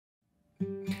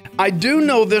I do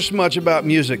know this much about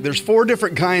music. There's 4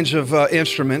 different kinds of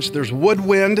instruments. There's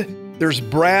woodwind, there's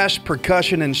brass,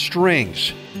 percussion, and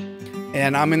strings.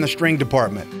 And I'm in the string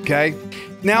department, okay?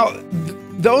 Now,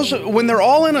 those, when they're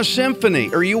all in a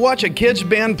symphony, or you watch a kid's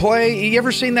band play, you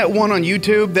ever seen that one on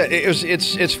YouTube that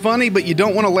it's funny, but you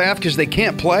don't want to laugh because they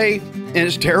can't play, and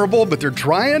it's terrible, but they're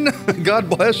trying? God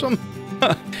bless them.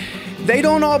 They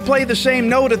don't all play the same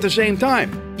note at the same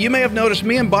time. You may have noticed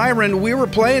me and Byron, we were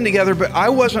playing together, but I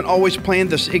wasn't always playing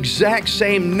this exact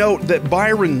same note that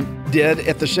Byron did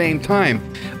at the same time.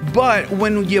 But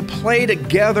when you play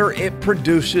together, it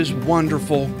produces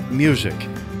wonderful music.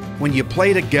 When you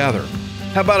play together.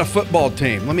 How about a football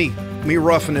team? Let me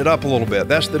roughen it up a little bit.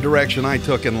 That's the direction I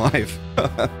took in life.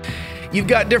 You've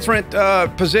got different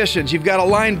positions. You've got a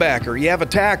linebacker. You have a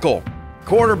tackle,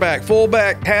 quarterback,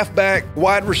 fullback, halfback,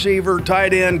 wide receiver,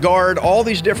 tight end, guard, all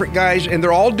these different guys, and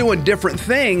they're all doing different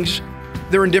things.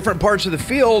 They're in different parts of the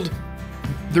field.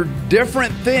 They're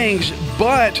different things,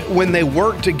 but when they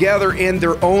work together in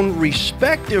their own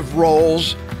respective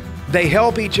roles, they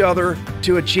help each other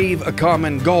to achieve a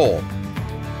common goal.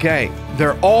 Okay,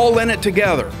 they're all in it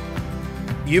together.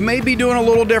 You may be doing a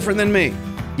little different than me.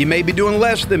 You may be doing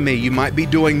less than me. You might be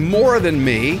doing more than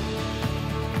me.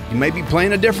 You may be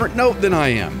playing a different note than I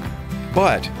am.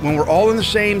 But when we're all in the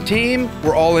same team,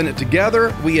 we're all in it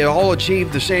together, we all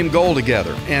achieve the same goal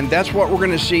together. And that's what we're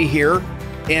going to see here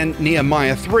in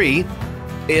Nehemiah 3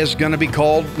 is going to be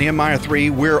called Nehemiah 3,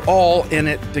 we're all in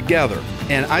it together.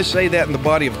 And I say that in the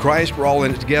body of Christ, we're all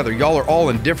in it together. Y'all are all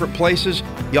in different places.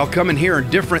 Y'all come in here and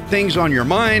different things on your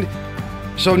mind.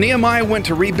 So Nehemiah went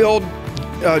to rebuild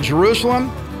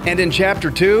Jerusalem. And in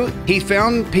chapter 2, he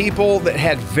found people that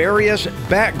had various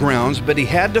backgrounds, but he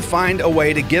had to find a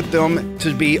way to get them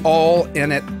to be all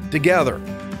in it together.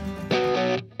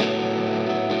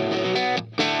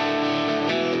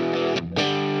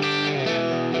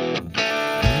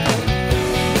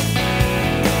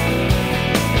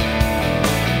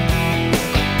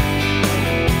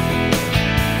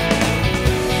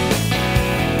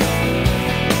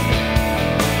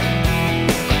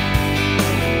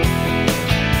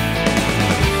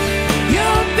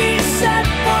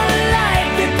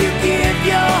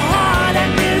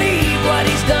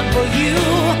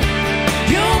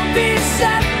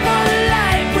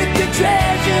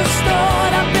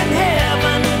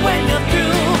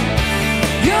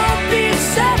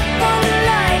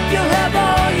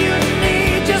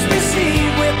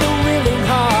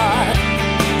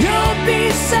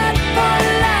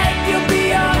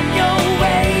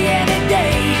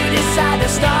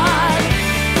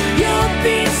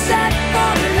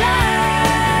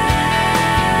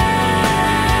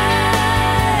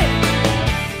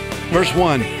 Verse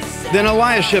 1, Then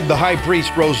Eliashib the high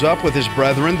priest rose up with his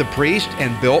brethren, the priest,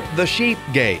 and built the sheep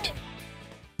gate.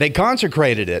 They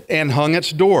consecrated it and hung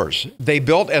its doors. They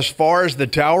built as far as the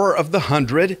Tower of the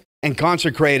 100 and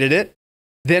consecrated it,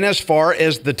 then as far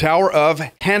as the Tower of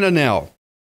Hananel.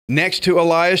 Next to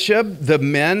Eliashib, the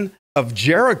men of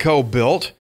Jericho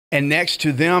built, and next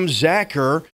to them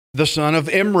Zachar, the son of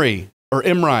Imri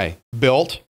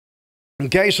built.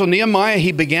 Okay, so Nehemiah,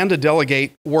 he began to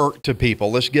delegate work to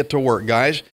people. Let's get to work,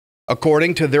 guys,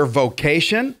 according to their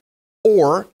vocation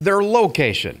or their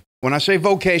location. When I say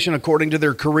vocation, according to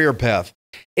their career path.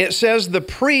 It says the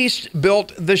priest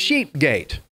built the sheep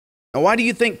gate. Now, why do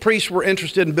you think priests were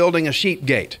interested in building a sheep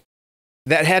gate?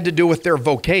 That had to do with their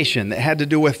vocation. That had to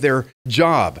do with their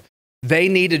job. They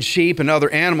needed sheep and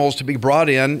other animals to be brought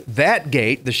in that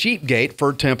gate, the sheep gate,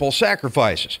 for temple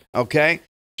sacrifices, okay?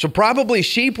 So probably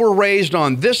sheep were raised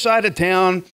on this side of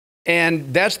town,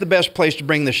 and that's the best place to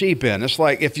bring the sheep in. It's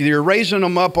like if you're raising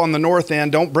them up on the north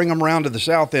end, don't bring them around to the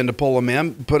south end to pull them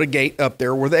in. Put a gate up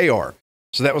there where they are.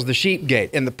 So that was the sheep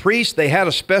gate. And the priests, they had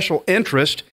a special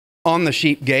interest on the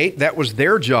sheep gate. That was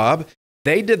their job.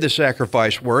 They did the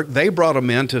sacrifice work. They brought them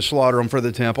in to slaughter them for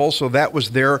the temple. So that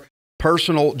was their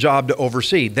personal job to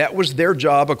oversee. That was their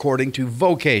job according to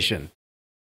vocation.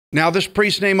 Now this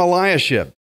priest named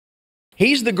Eliashib,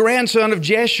 he's the grandson of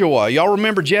Jeshua. Y'all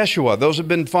remember Jeshua? Those have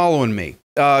been following me.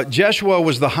 Jeshua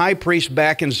was the high priest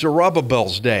back in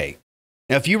Zerubbabel's day.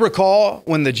 Now, if you recall,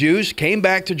 when the Jews came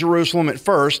back to Jerusalem at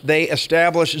first, they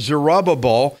established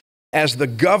Zerubbabel as the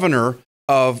governor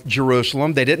of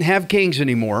Jerusalem. They didn't have kings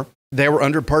anymore. They were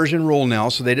under Persian rule now,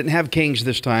 so they didn't have kings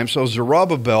this time. So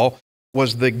Zerubbabel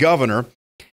was the governor.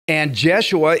 And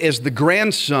Jeshua is the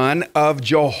grandson of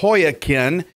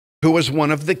Jehoiakim, who was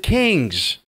one of the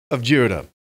kings of Judah.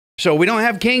 So we don't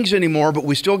have kings anymore, but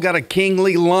we still got a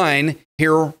kingly line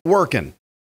here working.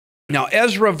 Now,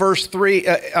 Ezra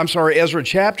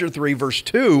chapter 3, verse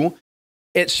 2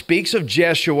 It speaks of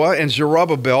Jeshua and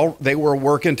Zerubbabel. They were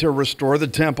working to restore the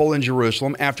temple in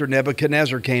Jerusalem after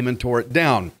Nebuchadnezzar came and tore it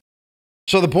down.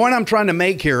 So the point I'm trying to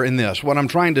make here in this, what I'm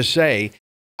trying to say,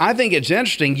 I think it's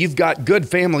interesting. You've got good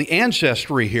family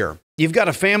ancestry here. You've got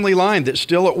a family line that's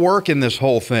still at work in this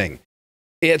whole thing.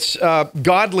 It's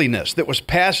godliness that was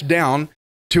passed down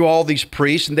to all these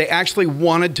priests, and they actually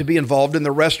wanted to be involved in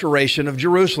the restoration of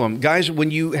Jerusalem. Guys,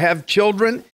 when you have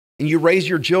children and you raise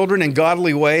your children in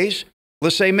godly ways,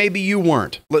 let's say maybe you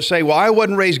weren't. Let's say, well, I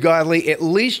wasn't raised godly. At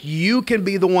least you can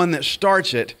be the one that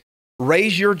starts it.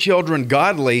 Raise your children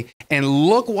godly, and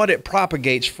look what it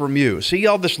propagates from you. See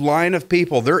all this line of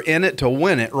people, they're in it to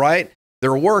win it, right?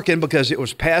 They're working because it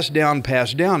was passed down,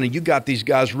 and you got these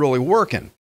guys really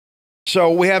working.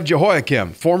 So we have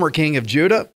Jehoiakim, former king of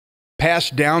Judah,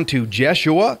 passed down to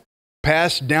Jeshua,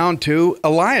 passed down to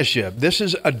Eliashib. This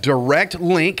is a direct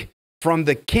link from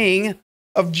the king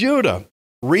of Judah,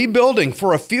 rebuilding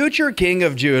for a future king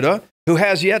of Judah who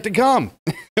has yet to come.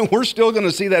 And we're still going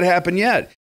to see that happen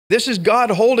yet. This is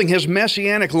God holding his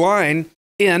messianic line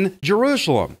in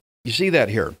Jerusalem. You see that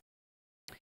here.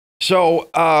 So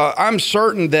I'm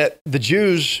certain that the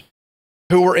Jews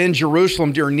who were in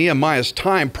Jerusalem during Nehemiah's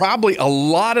time, probably a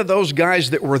lot of those guys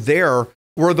that were there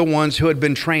were the ones who had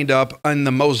been trained up in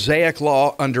the Mosaic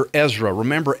law under Ezra.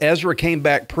 Remember, Ezra came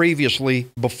back previously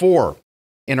before.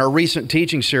 In our recent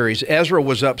teaching series, Ezra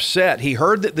was upset. He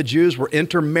heard that the Jews were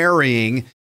intermarrying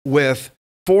with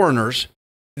foreigners.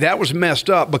 That was messed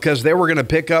up because they were going to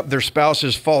pick up their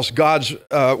spouses' false gods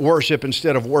worship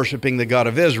instead of worshiping the God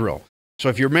of Israel. So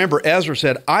if you remember, Ezra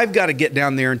said, I've got to get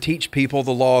down there and teach people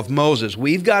the law of Moses.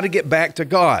 We've got to get back to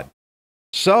God.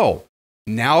 So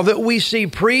now that we see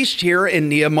priests here in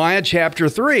Nehemiah chapter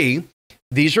 3,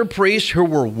 these are priests who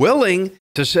were willing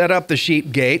to set up the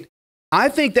sheep gate. I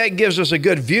think that gives us a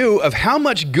good view of how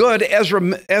much good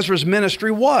Ezra's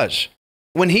ministry was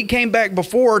when he came back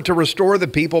before to restore the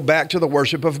people back to the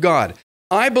worship of God.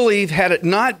 I believe had it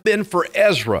not been for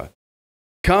Ezra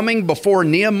coming before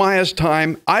Nehemiah's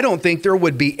time, I don't think there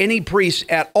would be any priests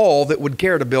at all that would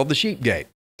care to build the sheep gate.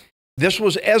 This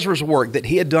was Ezra's work that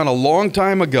he had done a long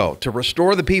time ago to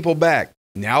restore the people back.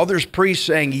 Now there's priests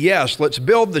saying, yes, let's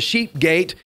build the sheep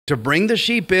gate to bring the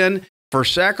sheep in for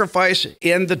sacrifice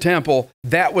in the temple.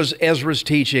 That was Ezra's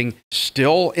teaching,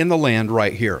 still in the land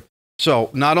right here.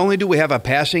 So not only do we have a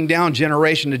passing down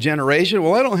generation to generation,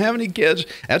 well, I don't have any kids.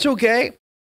 That's okay.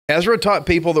 Ezra taught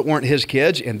people that weren't his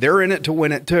kids, and they're in it to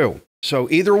win it too. So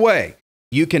either way,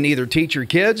 you can either teach your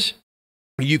kids,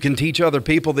 or you can teach other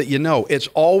people that you know. It's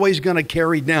always going to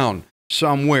carry down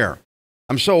somewhere.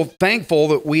 I'm so thankful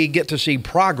that we get to see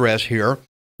progress here,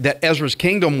 that Ezra's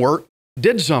kingdom work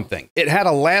did something. It had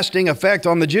a lasting effect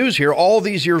on the Jews here all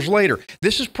these years later.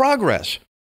 This is progress.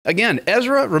 Again,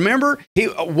 Ezra, remember,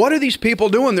 what are these people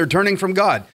doing? They're turning from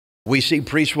God. We see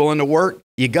priests willing to work.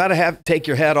 You got to take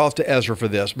your hat off to Ezra for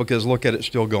this, because look at it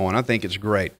still going. I think it's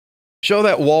great. Show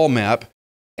that wall map,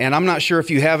 and I'm not sure if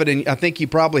you have it in, I think you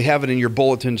probably have it in your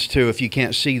bulletins too, if you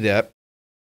can't see that.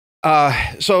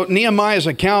 So Nehemiah's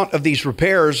account of these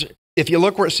repairs, if you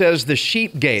look where it says the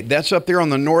sheep gate, that's up there on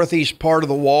the northeast part of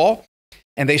the wall.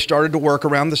 And they started to work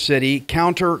around the city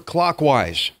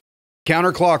counterclockwise,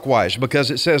 because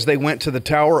it says they went to the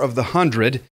Tower of the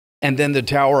 100 and then the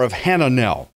Tower of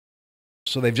Hananel.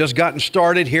 So they've just gotten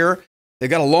started here. They've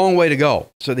got a long way to go.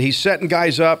 So he's setting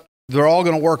guys up. They're all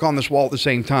going to work on this wall at the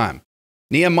same time.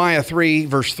 Nehemiah 3,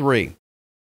 verse 3.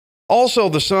 Also,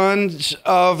 the sons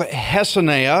of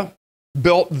Hesaniah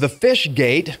built the fish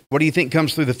gate. What do you think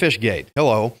comes through the fish gate?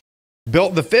 Hello.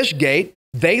 Built the fish gate.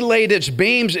 They laid its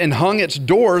beams and hung its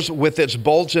doors with its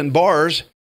bolts and bars.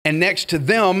 And next to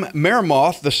them,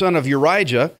 Meremoth, the son of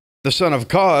Urijah, the son of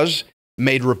Koz,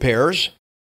 made repairs.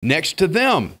 Next to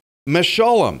them,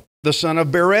 Meshullam, the son of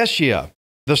Bereshia,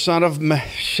 the son of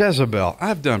Meshezabel.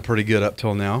 I've done pretty good up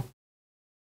till now.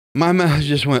 My mouth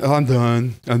just went, oh, I'm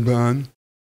done.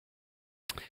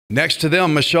 Next to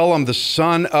them, Meshullam, the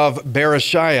son of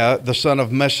Berechiah, the son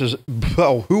of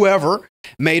whoever,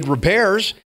 made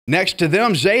repairs. Next to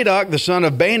them, Zadok, the son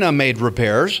of Bana, made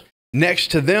repairs.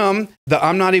 Next to them,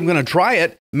 I'm not even going to try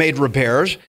it, made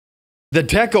repairs. The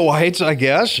Tekoites, I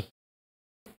guess.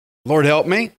 Lord help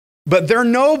me. But their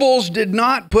nobles did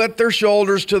not put their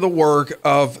shoulders to the work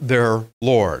of their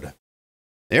Lord.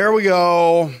 There we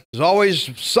go. There's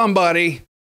always somebody.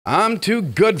 I'm too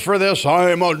good for this. I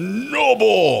am a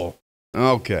noble.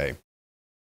 Okay.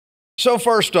 So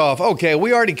first off, okay,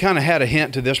 we already kind of had a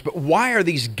hint to this, but why are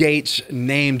these gates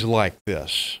named like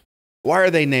this? Why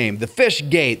are they named? The fish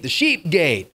gate, the sheep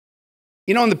gate.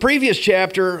 You know, in the previous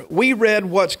chapter, we read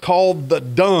what's called the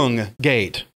dung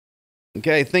gate.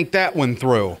 Okay, think that one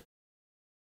through.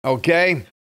 Okay?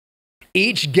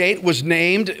 Each gate was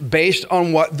named based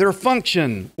on what their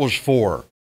function was for.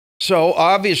 So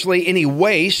obviously any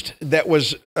waste that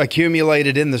was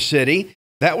accumulated in the city,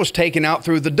 that was taken out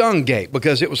through the dung gate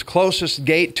because it was closest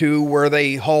gate to where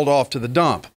they hauled off to the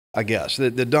dump, I guess. The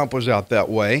dump was out that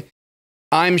way.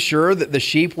 I'm sure that the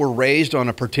sheep were raised on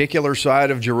a particular side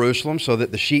of Jerusalem so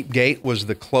that the sheep gate was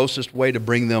the closest way to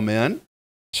bring them in.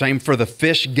 Same for the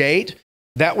fish gate.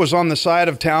 That was on the side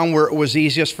of town where it was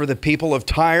easiest for the people of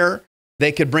Tyre.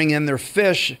 They could bring in their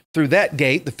fish through that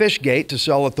gate, the fish gate, to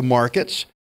sell at the markets.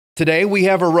 Today we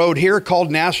have a road here called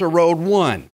NASA Road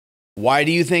 1. Why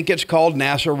do you think it's called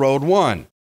NASA Road 1?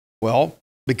 Well,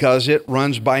 because it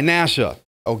runs by NASA.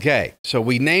 Okay, so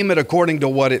we name it according to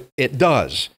what it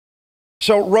does.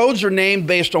 So roads are named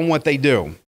based on what they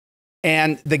do.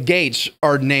 And the gates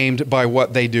are named by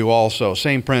what they do also.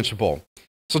 Same principle.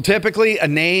 So typically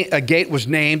a gate was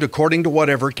named according to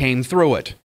whatever came through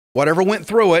it. Whatever went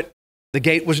through it, the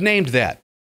gate was named that.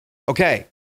 Okay,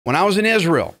 when I was in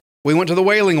Israel, we went to the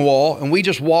Wailing Wall and we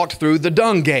just walked through the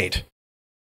dung gate.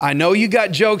 I know you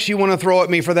got jokes you want to throw at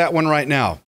me for that one right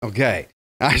now. Okay.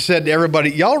 I said to everybody,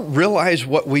 y'all realize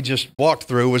what we just walked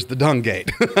through was the dung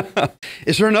gate.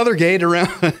 Is there another gate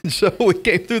around? So we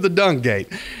came through the dung gate.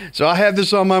 So I have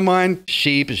this on my mind.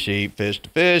 Sheep is sheep, fish to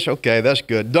fish. Okay, that's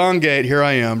good. Dung gate, here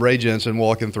I am, Ray Jensen,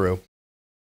 walking through.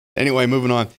 Anyway,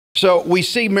 moving on. So we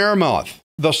see Meremoth,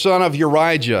 the son of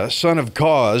Urijah, son of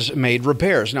Koz, made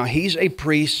repairs. Now, he's a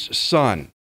priest's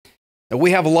son. Now,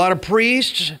 we have a lot of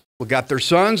priests. We got their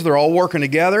sons. They're all working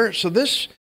together. So this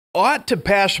ought to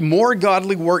pass more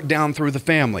godly work down through the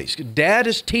families. Dad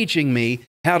is teaching me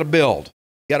how to build.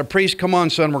 Got a priest, come on,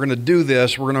 son, we're going to do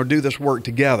this. We're going to do this work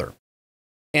together.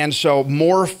 And so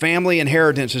more family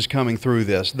inheritance is coming through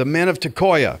this. The men of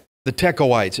Tekoa, the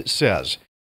Tekoites, it says.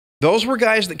 Those were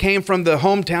guys that came from the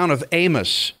hometown of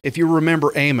Amos, if you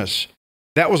remember Amos.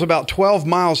 That was about 12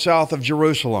 miles south of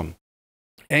Jerusalem.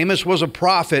 Amos was a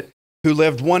prophet who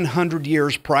lived 100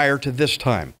 years prior to this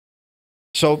time.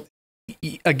 So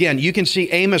again, you can see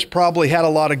Amos probably had a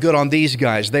lot of good on these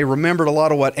guys. They remembered a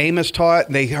lot of what Amos taught.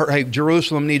 They heard, hey,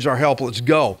 Jerusalem needs our help. Let's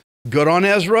go. Good on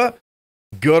Ezra.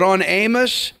 Good on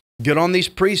Amos. Good on these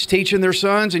priests teaching their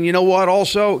sons. And you know what?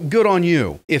 Also, good on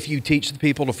you if you teach the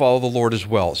people to follow the Lord as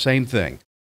well. Same thing.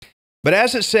 But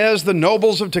as it says, the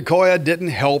nobles of Tekoa didn't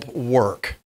help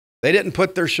work. They didn't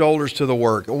put their shoulders to the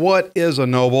work. What is a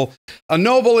noble? A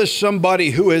noble is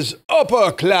somebody who is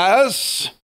upper class.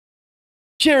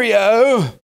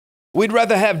 Cheerio. We'd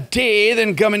rather have tea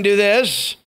than come and do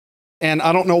this. And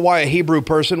I don't know why a Hebrew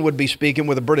person would be speaking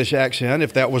with a British accent,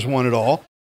 if that was one at all.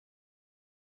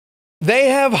 They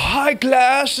have high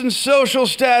class and social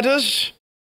status.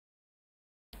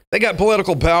 They got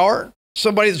political power.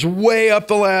 Somebody that's way up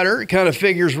the ladder kind of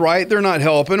figures right. They're not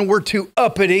helping. We're too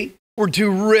uppity. We're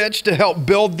too rich to help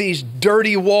build these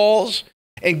dirty walls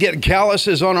and get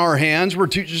calluses on our hands. We're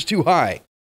just too high.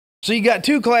 So you got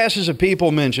two classes of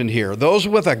people mentioned here. Those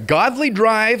with a godly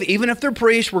drive, even if they're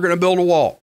priests, we're going to build a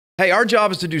wall. Hey, our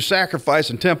job is to do sacrifice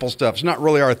and temple stuff. It's not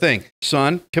really our thing.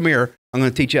 Son, come here. I'm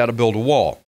going to teach you how to build a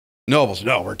wall. Nobles,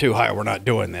 no, we're too high. We're not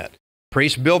doing that.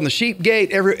 Priests building the sheep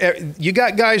gate. You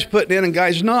got guys putting in and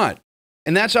guys not.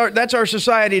 And that's our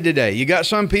society today. You got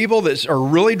some people that are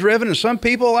really driven and some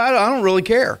people, I don't really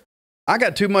care. I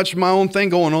got too much of my own thing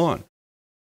going on.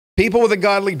 People with a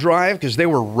godly drive because they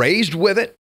were raised with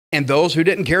it, and those who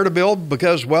didn't care to build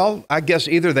because, well, I guess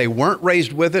either they weren't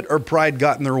raised with it or pride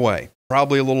got in their way.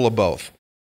 Probably a little of both.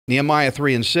 Nehemiah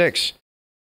 3 and 6.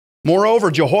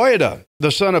 Moreover, Jehoiada,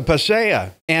 the son of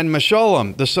Paseah, and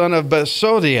Meshullam, the son of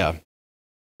Besodiah,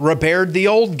 repaired the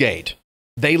old gate.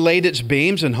 They laid its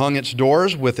beams and hung its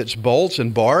doors with its bolts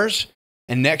and bars.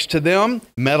 And next to them,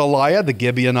 Medaliah, the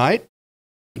Gibeonite,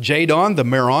 Jadon, the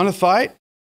Meronothite,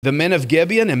 the men of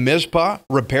Gibeon and Mizpah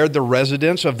repaired the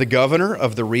residence of the governor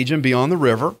of the region beyond the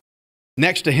river.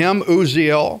 Next to him,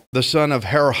 Uzziel, the son of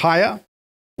Herahiah,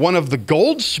 one of the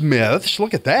goldsmiths.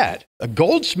 Look at that. A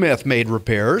goldsmith made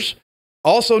repairs.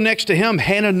 Also next to him,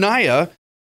 Hananiah,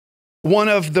 one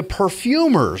of the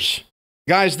perfumers.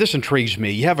 Guys, this intrigues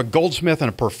me. You have a goldsmith and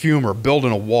a perfumer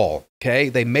building a wall, okay?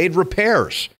 They made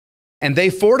repairs, and they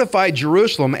fortified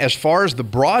Jerusalem as far as the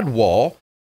broad wall,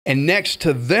 and next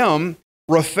to them,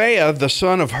 Raphael, the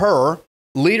son of Hur,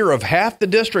 leader of half the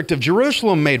district of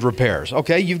Jerusalem, made repairs.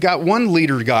 Okay, you've got one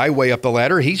leader guy way up the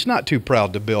ladder. He's not too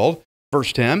proud to build.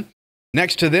 Verse 10.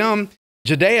 Next to them,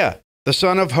 Jedaiah, the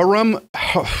son of Harum.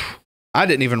 I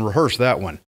didn't even rehearse that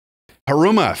one.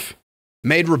 Harumaph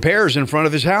made repairs in front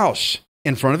of his house.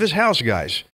 In front of his house,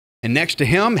 guys. And next to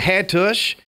him,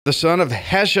 Hattush, the son of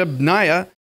Hashabniah,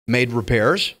 made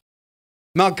repairs.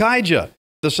 Malchijah,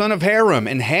 the son of Haram,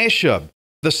 and Hashub,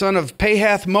 the son of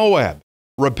Pahath Moab,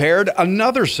 repaired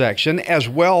another section as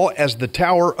well as the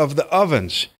tower of the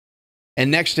ovens. And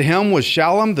next to him was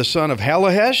Shallum, the son of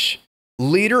Halahesh,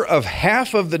 leader of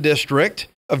half of the district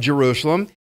of Jerusalem.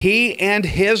 He and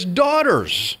his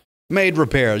daughters made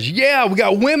repairs. Yeah, we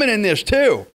got women in this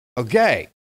too. Okay,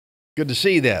 good to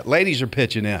see that. Ladies are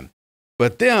pitching in.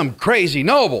 But them crazy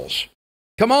nobles,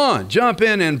 come on, jump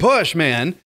in and push,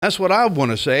 man. That's what I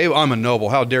want to say. I'm a noble.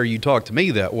 How dare you talk to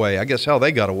me that way? I guess how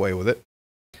they got away with it.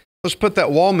 Let's put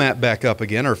that wall map back up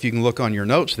again, or if you can look on your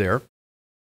notes there.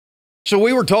 So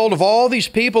we were told of all these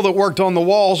people that worked on the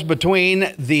walls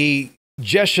between the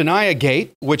Jeshaniah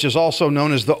Gate, which is also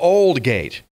known as the Old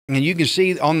Gate. And you can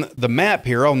see on the map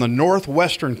here on the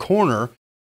northwestern corner,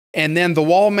 and then the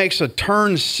wall makes a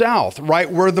turn south, right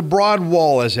where the broad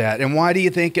wall is at. And why do you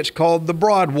think it's called the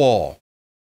broad wall?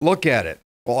 Look at it.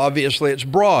 Well, obviously it's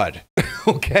broad,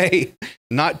 okay?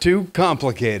 Not too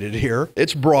complicated here.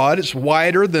 It's broad. It's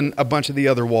wider than a bunch of the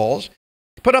other walls.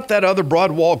 Put up that other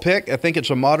broad wall pic. I think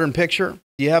it's a modern picture.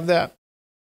 Do you have that?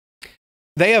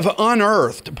 They have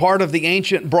unearthed part of the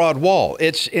ancient broad wall.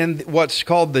 It's in what's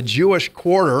called the Jewish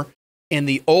quarter in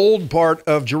the old part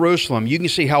of Jerusalem. You can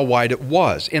see how wide it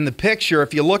was. In the picture,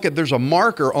 if you look at, there's a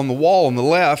marker on the wall on the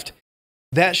left.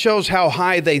 That shows how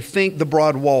high they think the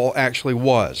broad wall actually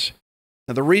was.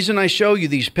 Now, the reason I show you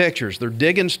these pictures, they're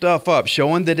digging stuff up,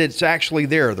 showing that it's actually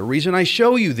there. The reason I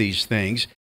show you these things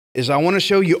is I want to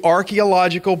show you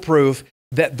archaeological proof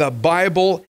that the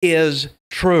Bible is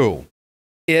true.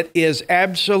 It is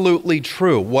absolutely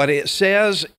true. What it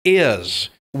says is.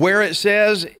 Where it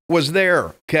says was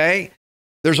there, okay?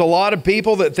 There's a lot of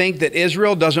people that think that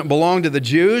Israel doesn't belong to the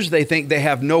Jews. They think they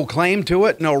have no claim to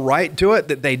it, no right to it,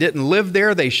 that they didn't live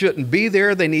there, they shouldn't be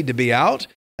there, they need to be out.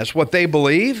 That's what they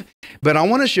believe. But I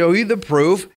want to show you the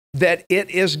proof that it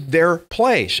is their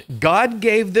place. God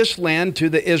gave this land to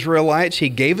the Israelites. He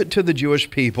gave it to the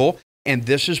Jewish people. And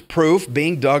this is proof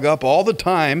being dug up all the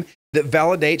time that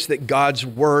validates that God's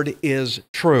word is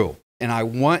true. And I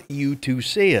want you to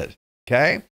see it,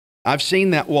 okay? I've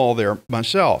seen that wall there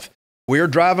myself. We were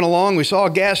driving along. We saw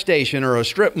a gas station or a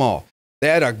strip mall. They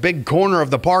had a big corner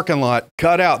of the parking lot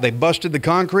cut out. They busted the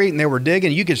concrete and they were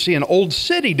digging. You could see an old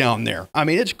city down there. I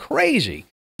mean, it's crazy.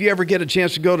 If you ever get a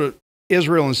chance to go to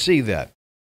Israel and see that.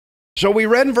 So we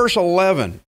read in verse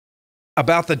 11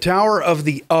 about the Tower of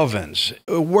the Ovens.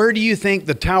 Where do you think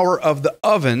the Tower of the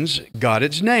Ovens got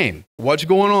its name? What's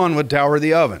going on with Tower of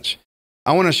the Ovens?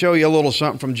 I want to show you a little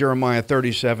something from Jeremiah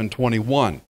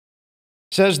 37:21.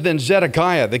 It says, then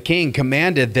Zedekiah the king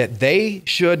commanded that they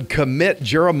should commit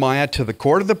Jeremiah to the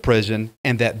court of the prison,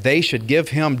 and that they should give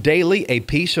him daily a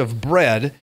piece of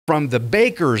bread from the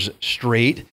baker's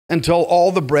street until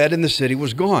all the bread in the city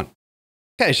was gone.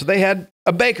 Okay, so they had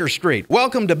a Baker Street.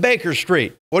 Welcome to Baker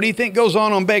Street. What do you think goes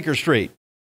on Baker Street?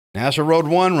 NASA Road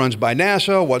 1 runs by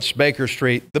NASA. What's Baker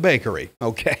Street? The bakery.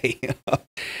 Okay.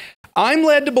 I'm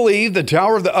led to believe the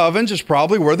Tower of the Ovens is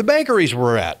probably where the bakeries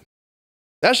were at.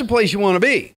 That's the place you want to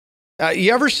be.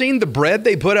 You ever seen the bread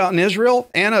they put out in Israel?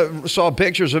 Anna saw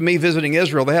pictures of me visiting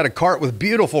Israel. They had a cart with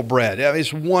beautiful bread.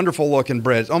 It's wonderful looking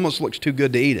bread. It almost looks too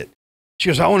good to eat it. She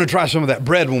goes, I want to try some of that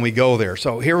bread when we go there.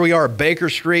 So here we are at Baker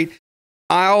Street.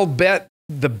 I'll bet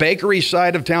the bakery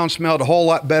side of town smelled a whole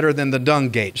lot better than the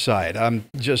Dungate side. I'm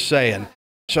just saying.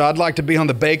 So I'd like to be on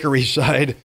the bakery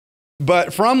side.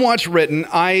 But from what's written,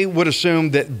 I would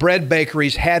assume that bread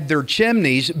bakeries had their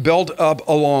chimneys built up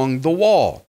along the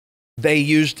wall. They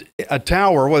used a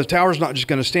tower. Well, the tower's not just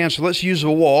going to stand, so let's use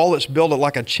a wall. Let's build it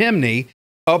like a chimney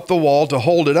up the wall to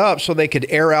hold it up so they could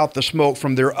air out the smoke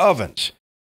from their ovens.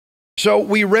 So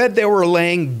we read they were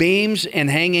laying beams and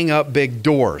hanging up big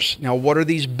doors. Now, what are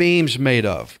these beams made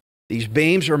of? These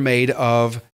beams are made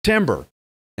of timber.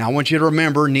 Now, I want you to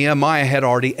remember Nehemiah had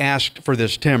already asked for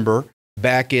this timber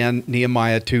back in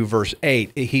Nehemiah 2, verse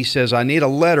 8. He says, I need a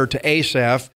letter to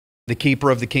Asaph, the keeper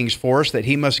of the king's forest, that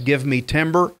he must give me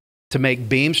timber to make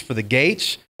beams for the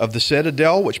gates of the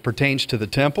citadel, which pertains to the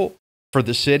temple, for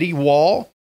the city wall,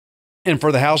 and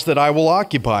for the house that I will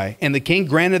occupy. And the king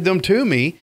granted them to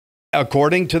me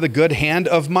according to the good hand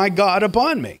of my God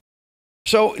upon me.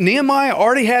 So Nehemiah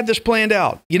already had this planned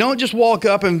out. You don't just walk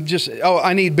up and just, oh,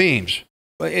 I need beams.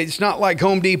 It's not like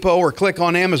Home Depot or click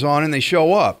on Amazon and they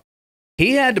show up.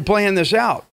 He had to plan this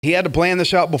out. He had to plan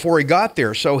this out before he got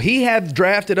there. So he had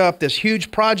drafted up this huge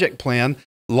project plan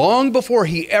long before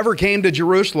he ever came to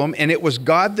Jerusalem, and it was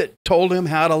God that told him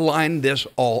how to line this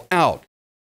all out.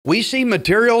 We see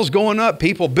materials going up,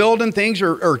 people building things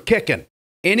or kicking.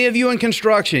 Any of you in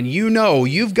construction, you know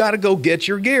you've got to go get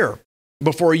your gear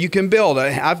before you can build.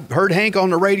 I've heard Hank on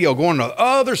the radio going to the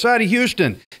other side of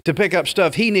Houston to pick up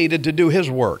stuff he needed to do his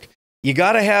work. You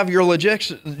got to have your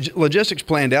logistics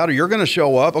planned out, or you're going to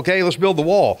show up, okay, let's build the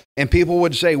wall. And people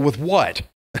would say, with what?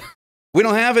 We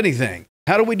don't have anything.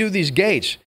 How do we do these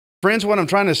gates? Friends, what I'm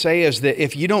trying to say is that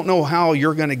if you don't know how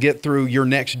you're going to get through your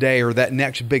next day or that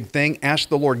next big thing, ask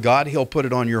the Lord God. He'll put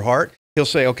it on your heart. He'll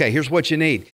say, okay, here's what you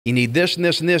need. You need this and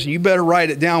this and this, and you better write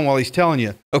it down while he's telling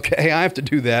you, okay, I have to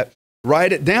do that.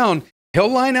 Write it down.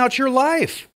 He'll line out your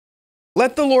life.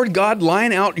 Let the Lord God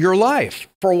line out your life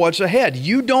for what's ahead.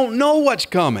 You don't know what's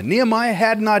coming. Nehemiah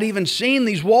had not even seen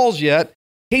these walls yet.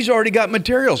 He's already got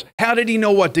materials. How did he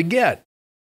know what to get?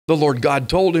 The Lord God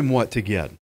told him what to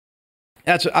get.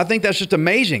 I think that's just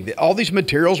amazing. All these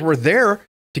materials were there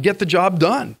to get the job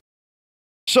done.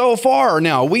 So far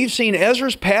now, we've seen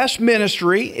Ezra's past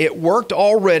ministry. It worked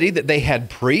already, that they had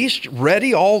priests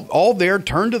ready, all there,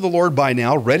 turned to the Lord by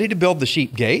now, ready to build the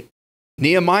sheep gate.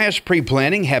 Nehemiah's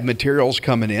pre-planning had materials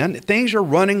coming in. Things are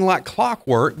running like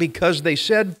clockwork because they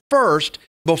said first,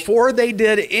 before they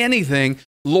did anything,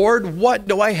 Lord, what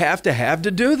do I have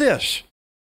to do this?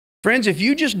 Friends, if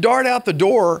you just dart out the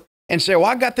door and say, well,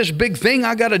 I got this big thing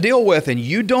I got to deal with, and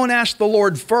you don't ask the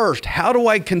Lord first, how do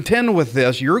I contend with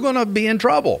this? You're going to be in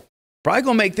trouble. Probably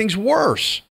going to make things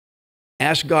worse.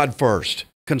 Ask God first.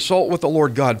 Consult with the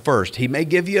Lord God first. He may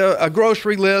give you a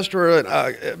grocery list or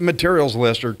a materials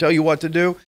list or tell you what to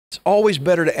do. It's always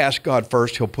better to ask God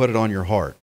first. He'll put it on your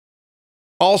heart.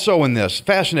 Also in this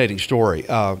fascinating story,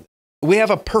 we have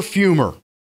a perfumer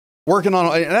working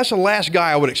on, and that's the last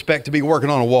guy I would expect to be working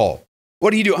on a wall.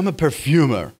 What do? I'm a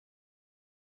perfumer.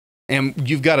 And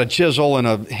you've got a chisel and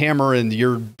a hammer and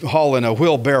you're hauling a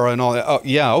wheelbarrow and all that. Oh,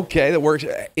 yeah, okay, that works.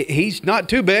 He's not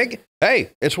too big.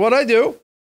 Hey, it's what I do.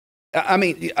 I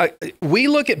mean, we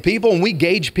look at people and we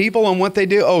gauge people on what they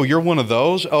do. Oh, you're one of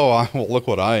those? Oh, well, look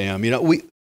what I am. You know,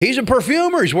 he's a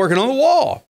perfumer. He's working on the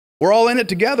wall. We're all in it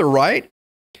together, right?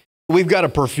 We've got a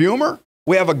perfumer.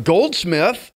 We have a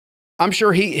goldsmith. I'm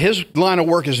sure his line of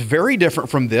work is very different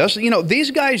from this. You know,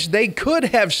 these guys, they could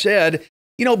have said,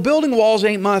 you know, building walls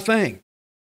ain't my thing.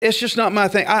 It's just not my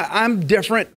thing. I'm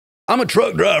different. I'm a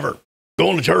truck driver.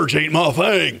 Going to church ain't my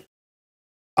thing.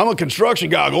 I'm a construction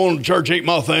guy. Going to church ain't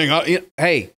my thing.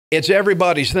 Hey, it's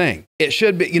everybody's thing. It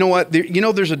should be. You know what?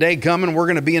 There's a day coming. We're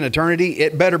going to be in eternity.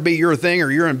 It better be your thing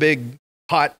or you're in big,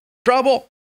 hot trouble.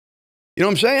 You know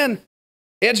what I'm saying?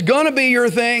 It's going to be your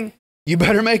thing. You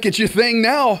better make it your thing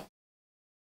now.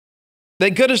 They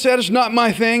could have said, it's not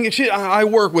my thing. I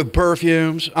work with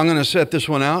perfumes. I'm going to set this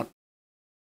one out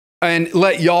and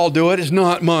let y'all do it. It's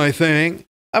not my thing.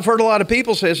 I've heard a lot of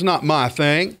people say it's not my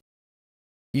thing.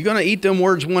 You're going to eat them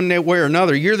words one way or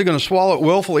another. You're either going to swallow it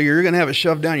willfully or you're going to have it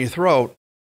shoved down your throat.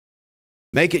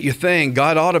 Make it your thing.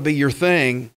 God ought to be your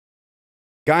thing.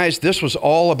 Guys, this was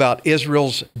all about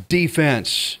Israel's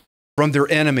defense from their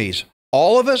enemies.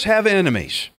 All of us have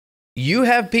enemies. You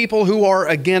have people who are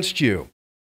against you.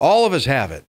 All of us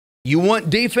have it. You want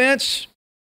defense?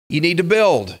 You need to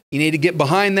build. You need to get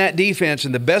behind that defense.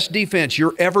 And the best defense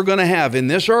you're ever going to have in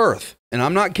this earth, and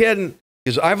I'm not kidding,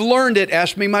 because I've learned it,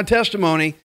 ask me my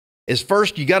testimony, is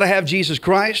first, you got to have Jesus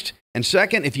Christ. And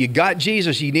second, if you got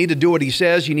Jesus, you need to do what he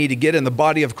says. You need to get in the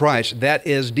body of Christ. That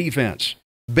is defense.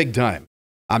 Big time.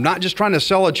 I'm not just trying to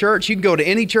sell a church. You can go to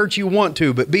any church you want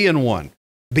to, but be in one.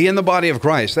 Be in the body of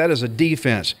Christ. That is a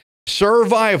defense.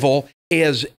 Survival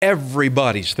is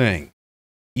everybody's thing.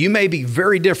 You may be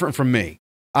very different from me.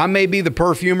 I may be the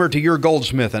perfumer to your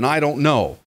goldsmith, and I don't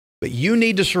know. But you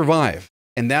need to survive,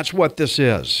 and that's what this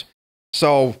is.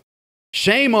 So,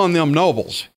 shame on them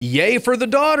nobles. Yay for the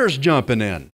daughters jumping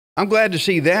in. I'm glad to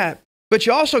see that. But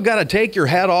you also got to take your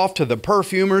hat off to the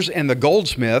perfumers and the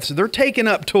goldsmiths. They're taking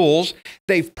up tools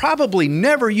they've probably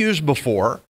never used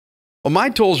before. Well, my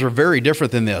tools are very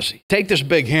different than this. Take this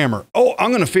big hammer. Oh, I'm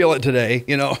going to feel it today.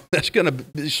 You know, that's going to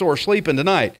be sore sleeping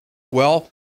tonight. Well,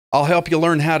 I'll help you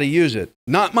learn how to use it.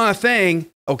 Not my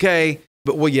thing, okay,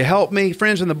 but will you help me?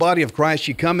 Friends in the body of Christ,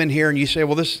 you come in here and you say,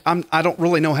 well, I don't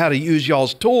really know how to use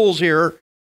y'all's tools here.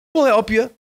 We'll help you.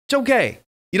 It's okay.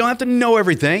 You don't have to know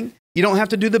everything. You don't have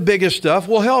to do the biggest stuff.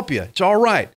 We'll help you. It's all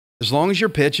right, as long as you're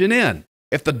pitching in.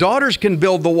 If the daughters can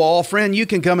build the wall, friend, you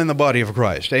can come in the body of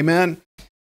Christ. Amen?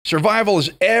 Survival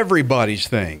is everybody's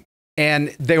thing. And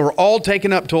they were all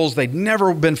taking up tools they'd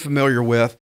never been familiar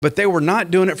with, but they were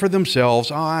not doing it for themselves.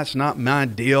 Oh, that's not my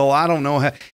deal. I don't know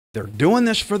how. They're doing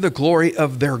this for the glory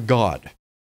of their God.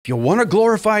 If you want to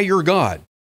glorify your God,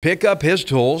 pick up his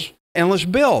tools and let's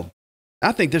build.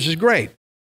 I think this is great.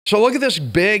 So look at this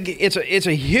big, it's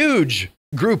a huge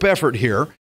group effort here.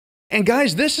 And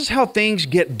guys, this is how things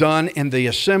get done in the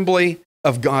assembly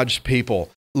of God's people.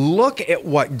 Look at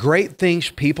what great things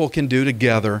people can do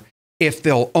together if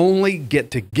they'll only get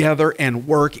together and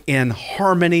work in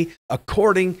harmony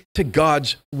according to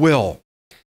God's will.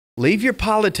 Leave your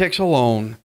politics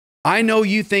alone. I know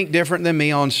you think different than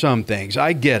me on some things.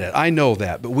 I get it. I know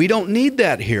that. But we don't need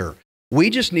that here. We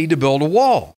just need to build a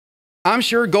wall. I'm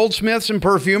sure goldsmiths and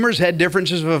perfumers had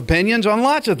differences of opinions on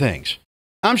lots of things.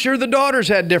 I'm sure the daughters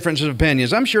had differences of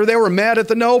opinions. I'm sure they were mad at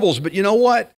the nobles. But you know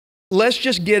what? Let's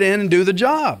just get in and do the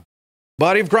job.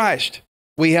 Body of Christ.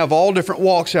 We have all different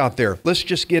walks out there. Let's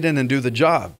just get in and do the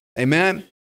job. Amen?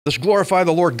 Let's glorify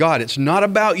the Lord God. It's not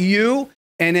about you,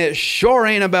 and it sure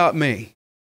ain't about me.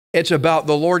 It's about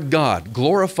the Lord God,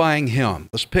 glorifying Him.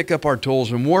 Let's pick up our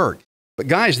tools and work. But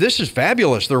guys, this is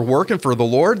fabulous. They're working for the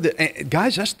Lord.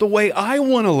 Guys, that's the way I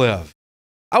want to live.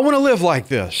 I want to live like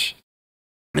this.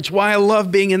 It's why I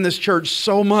love being in this church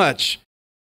so much.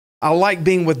 I like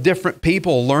being with different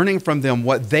people, learning from them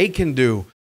what they can do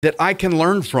that I can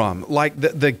learn from. Like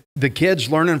the kids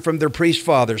learning from their priest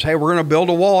fathers. Hey, we're going to build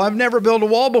a wall. I've never built a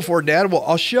wall before, Dad. Well,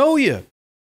 I'll show you.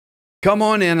 Come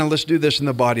on in and let's do this in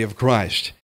the body of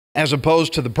Christ. As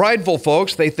opposed to the prideful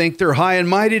folks, they think they're high and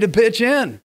mighty to pitch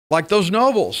in, like those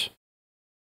nobles.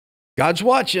 God's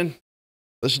watching.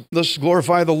 Let's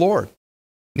glorify the Lord.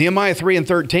 Nehemiah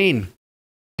 3:13.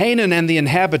 Hanan and the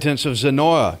inhabitants of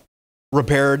Zanoah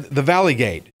repaired the valley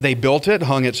gate. They built it,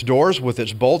 hung its doors with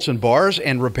its bolts and bars,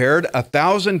 and repaired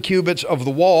 1,000 cubits of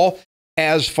the wall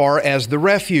as far as the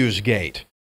refuse gate.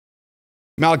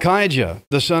 Malchijah,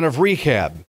 the son of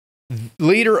Rechab,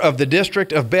 leader of the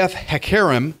district of Beth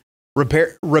Hakerem,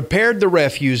 repaired the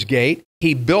refuse gate.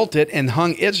 He built it and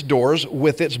hung its doors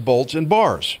with its bolts and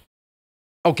bars.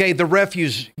 Okay, the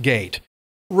refuse gate.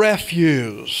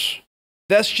 Refuse.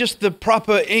 That's just the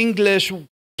proper English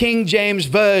King James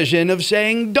version of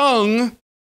saying dung.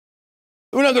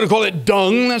 We're not going to call it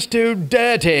dung. That's too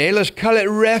dirty. Let's call it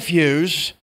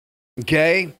refuse.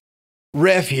 Okay?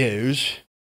 Refuse.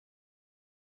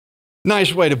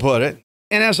 Nice way to put it.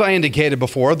 And as I indicated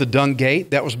before, the dung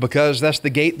gate, that was because that's the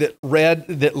gate that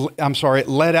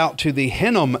led out to the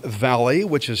Hinnom Valley,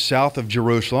 which is south of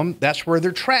Jerusalem. That's where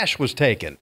their trash was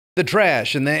taken. The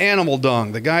trash and the animal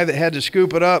dung, the guy that had to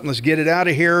scoop it up and let's get it out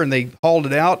of here, and they hauled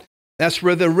it out. That's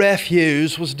where the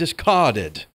refuse was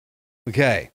discarded.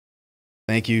 Okay.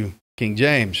 Thank you, King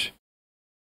James.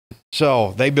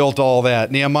 So they built all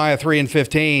that. Nehemiah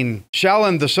 3:15.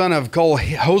 Shallum, the son of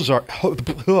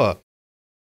Kol-Hozar,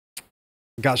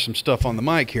 got some stuff on the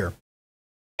mic here.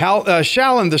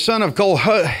 Shallum, the son of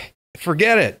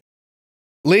forget it.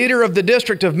 Leader of the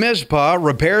district of Mizpah,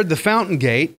 repaired the fountain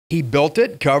gate. He built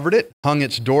it, covered it, hung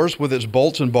its doors with its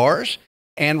bolts and bars,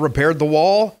 and repaired the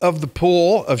wall of the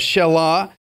pool of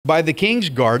Shelah by the king's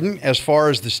garden as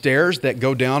far as the stairs that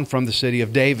go down from the city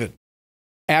of David.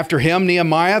 After him,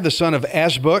 Nehemiah, the son of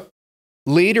Azbuk,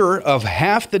 leader of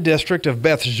half the district of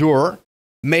Beth Zur,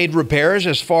 made repairs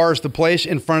as far as the place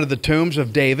in front of the tombs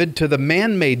of David to the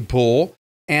man-made pool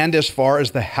and as far as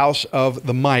the house of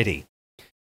the mighty.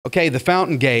 Okay, the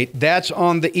fountain gate, that's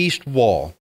on the east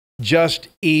wall, just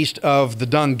east of the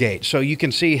dung gate. So you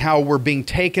can see how we're being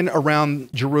taken around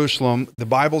Jerusalem. The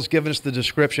Bible's given us the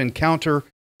description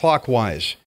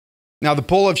counterclockwise. Now, the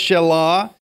pool of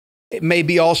Shelah, it may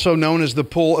be also known as the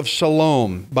pool of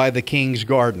Siloam by the king's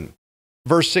garden.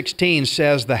 Verse 16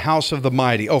 says the house of the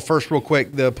mighty. Oh, first real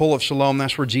quick, the pool of Siloam,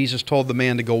 that's where Jesus told the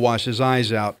man to go wash his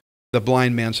eyes out, the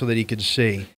blind man, so that he could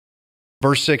see.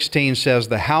 Verse 16 says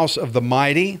the house of the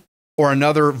mighty, or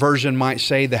another version might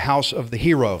say the house of the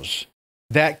heroes.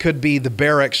 That could be the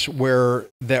barracks where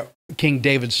King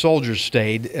David's soldiers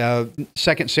stayed.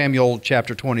 2 Samuel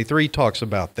chapter 23 talks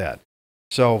about that.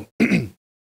 So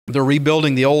they're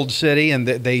rebuilding the old city, and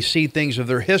they see things of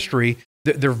their history.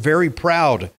 They're very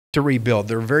proud to rebuild.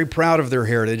 They're very proud of their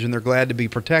heritage, and they're glad to be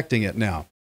protecting it now.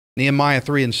 Nehemiah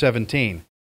 3:17.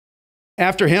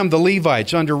 After him, the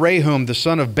Levites under Rehum, the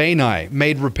son of Bani,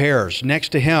 made repairs. Next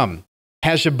to him,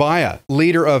 Hashabiah,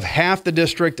 leader of half the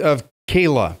district of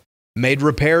Keilah, made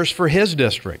repairs for his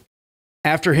district.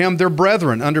 After him, their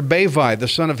brethren under Bavi, the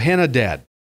son of Henadad,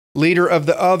 leader of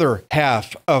the other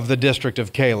half of the district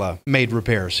of Keilah, made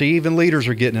repairs. See, even leaders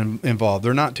are getting involved.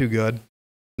 They're not too good,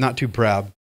 not too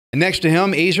proud. And next to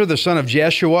him, Ezer, the son of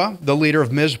Jeshua, the leader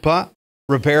of Mizpah,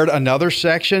 repaired another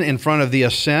section in front of the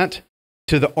ascent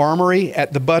to the armory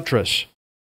at the buttress.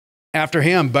 After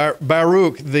him,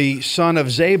 Baruch, the son of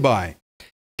Zabai,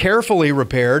 carefully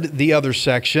repaired the other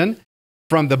section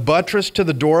from the buttress to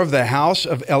the door of the house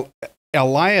of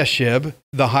Eliashib,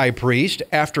 the high priest.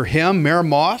 After him,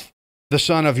 Meremoth, the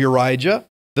son of Urijah,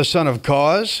 the son of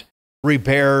Koz,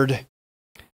 repaired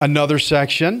another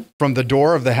section from the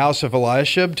door of the house of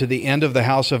Eliashib to the end of the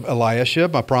house of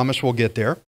Eliashib. I promise we'll get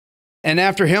there. And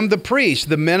after him, the priests,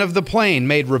 the men of the plain,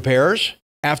 made repairs.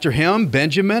 After him,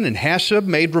 Benjamin and Hasab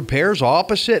made repairs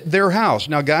opposite their house.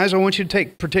 Now, guys, I want you to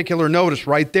take particular notice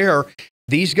right there.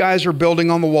 These guys are building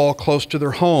on the wall close to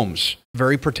their homes.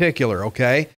 Very particular,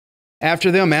 okay?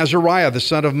 After them, Azariah, the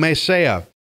son of Maaseiah,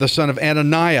 the son of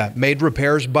Ananiah, made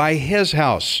repairs by his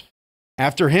house.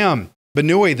 After him,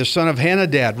 Benui, the son of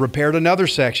Henadad, repaired another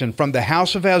section from the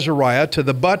house of Azariah to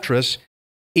the buttress,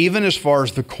 even as far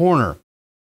as the corner.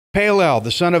 Palel,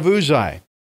 the son of Uzai,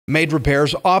 made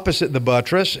repairs opposite the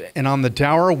buttress and on the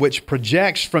tower which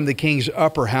projects from the king's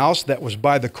upper house that was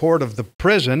by the court of the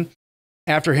prison.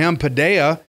 After him,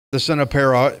 Pedaiah, the son of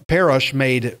Parosh,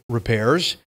 made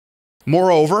repairs.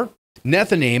 Moreover,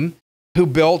 Nethanim, who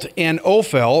built in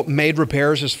Ophel, made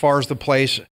repairs as far as the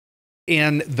place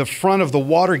in the front of the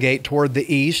water gate toward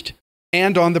the east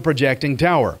and on the projecting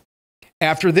tower.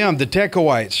 After them, the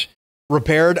Tekoites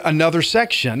repaired another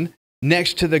section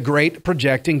next to the great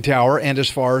projecting tower and as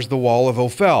far as the wall of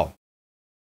Ophel.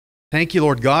 Thank you,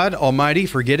 Lord God Almighty,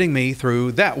 for getting me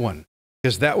through that one,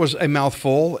 because that was a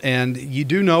mouthful, and you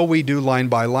do know we do line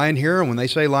by line here, and when they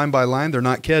say line by line, they're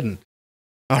not kidding.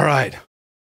 All right.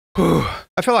 Whew.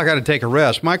 I feel like I got to take a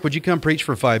rest. Mike, would you come preach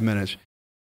for 5 minutes?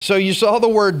 So you saw the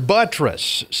word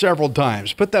buttress several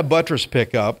times. Put that buttress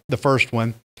pick up, the first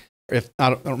one, if I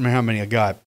don't remember how many I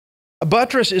got. A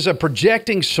buttress is a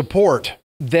projecting support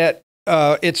that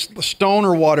it's stone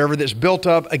or whatever that's built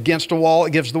up against a wall.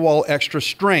 It gives the wall extra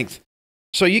strength.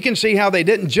 So you can see how they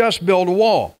didn't just build a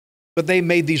wall, but they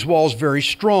made these walls very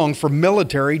strong for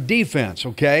military defense,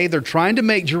 okay? They're trying to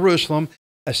make Jerusalem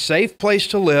a safe place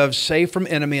to live, safe from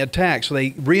enemy attack. So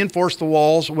they reinforced the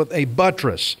walls with a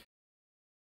buttress.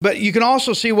 But you can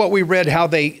also see what we read, how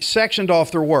they sectioned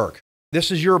off their work.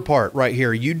 This is your part right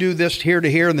here. You do this here to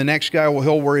here, and the next guy,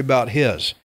 he'll worry about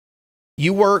his.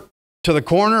 You work to the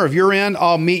corner of your end,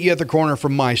 I'll meet you at the corner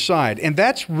from my side. And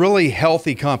that's really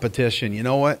healthy competition. You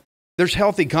know what? There's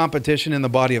healthy competition in the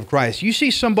body of Christ. You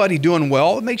see somebody doing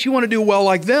well, it makes you want to do well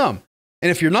like them. And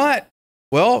if you're not,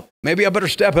 well, maybe I better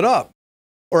step it up.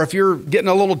 Or if you're getting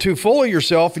a little too full of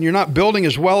yourself and you're not building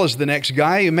as well as the next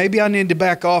guy, maybe I need to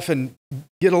back off and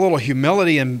get a little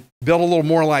humility and build a little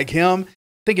more like him.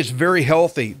 I think it's very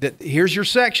healthy that here's your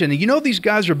section. And you know these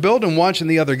guys are building, watching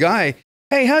the other guy.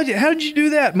 Hey, how did you do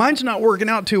that? Mine's not working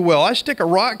out too well. I stick a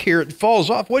rock here, it falls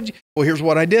off. Well, here's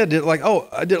what I did. Did it like, oh,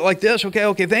 I did it like this.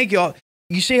 Okay, thank you.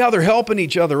 You see how they're helping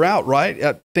each other out, right?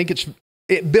 I think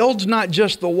it builds not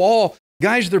just the wall.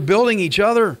 Guys, they're building each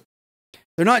other.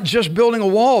 They're not just building a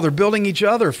wall, they're building each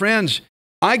other. Friends,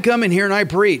 I come in here and I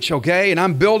preach, okay? And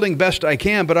I'm building best I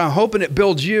can, but I'm hoping it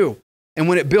builds you. And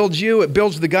when it builds you, it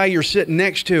builds the guy you're sitting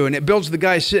next to, and it builds the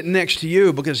guy sitting next to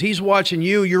you because he's watching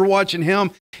you, you're watching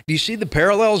him. Do you see the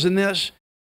parallels in this?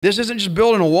 This isn't just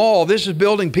building a wall, this is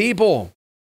building people.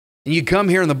 And you come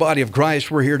here in the body of Christ,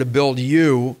 we're here to build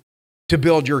you, to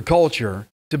build your culture,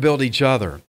 to build each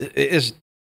other.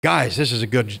 Guys, this is a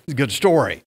good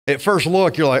story. At first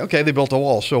look, you're like, okay, they built a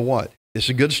wall, so what? It's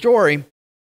a good story.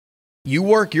 You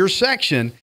work your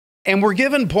section, and we're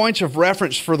given points of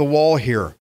reference for the wall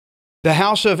here. The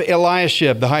house of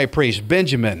Eliashib, the high priest,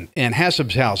 Benjamin, and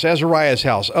Hasab's house, Azariah's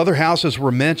house, other houses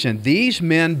were mentioned. These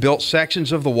men built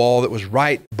sections of the wall that was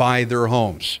right by their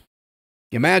homes.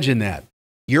 Imagine that.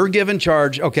 You're given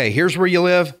charge, okay, here's where you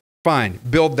live, fine,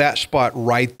 build that spot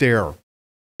right there.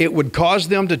 It would cause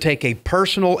them to take a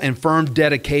personal and firm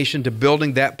dedication to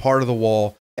building that part of the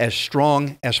wall as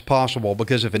strong as possible.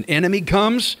 Because if an enemy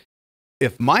comes,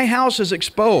 if my house is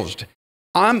exposed,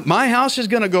 my house is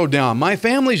going to go down. My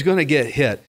family's going to get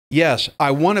hit. Yes,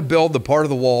 I want to build the part of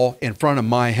the wall in front of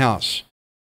my house.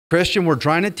 Christian, we're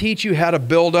trying to teach you how to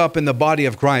build up in the body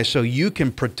of Christ so you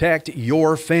can protect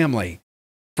your family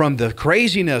from the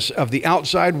craziness of the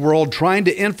outside world trying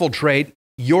to infiltrate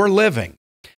your living.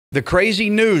 The crazy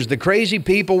news, the crazy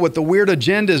people with the weird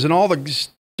agendas and all the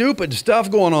stupid stuff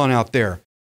going on out there.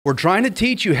 We're trying to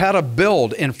teach you how to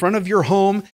build in front of your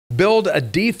home, build a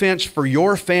defense for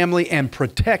your family and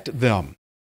protect them.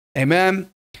 Amen.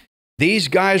 These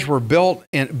guys were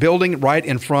building right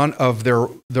in front of their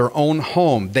own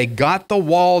home. They got the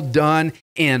wall done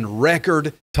in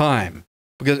record time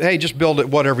because, hey, just build it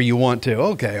whatever you want to.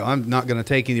 Okay, I'm not going to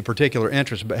take any particular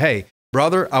interest, but hey,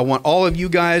 brother, I want all of you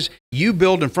guys, you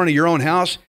build in front of your own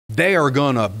house, they are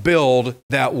going to build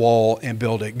that wall and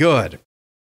build it good.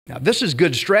 Now, this is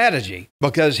good strategy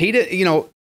because he did,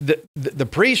 the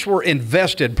priests were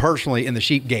invested personally in the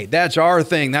sheep gate. That's our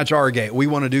thing. That's our gate. We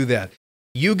want to do that.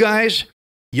 You guys,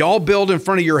 y'all build in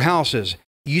front of your houses.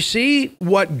 You see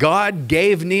what God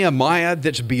gave Nehemiah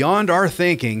that's beyond our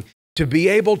thinking to be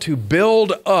able to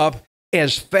build up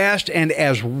as fast and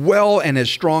as well and as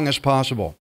strong as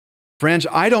possible. Friends,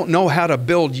 I don't know how to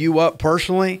build you up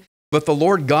personally, but the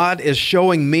Lord God is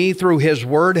showing me through His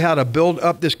Word how to build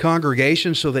up this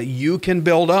congregation so that you can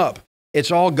build up.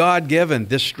 It's all God-given,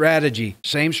 this strategy,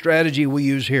 same strategy we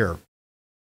use here.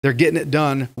 They're getting it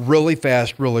done really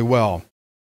fast, really well.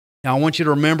 Now, I want you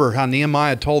to remember how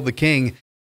Nehemiah told the king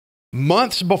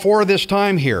months before this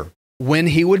time here when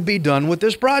he would be done with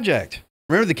this project.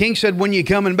 Remember, the king said, when you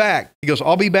coming back? He goes,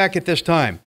 I'll be back at this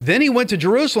time. Then he went to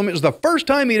Jerusalem. It was the first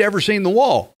time he'd ever seen the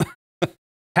wall.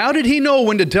 How did he know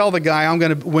when to tell the guy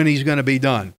when he's going to be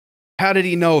done? How did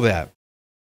he know that?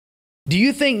 Do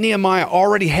you think Nehemiah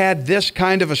already had this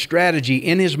kind of a strategy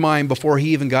in his mind before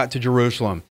he even got to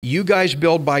Jerusalem? You guys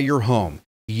build by your home.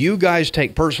 You guys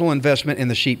take personal investment in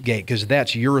the sheep gate because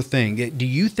that's your thing. Do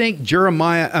you think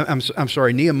Nehemiah,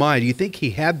 do you think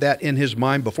he had that in his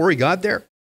mind before he got there?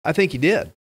 I think he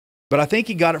did. But I think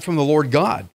he got it from the Lord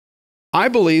God. I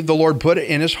believe the Lord put it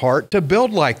in his heart to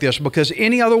build like this because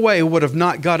any other way would have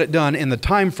not got it done in the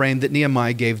time frame that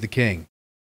Nehemiah gave the king.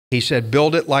 He said,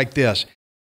 build it like this.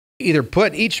 Either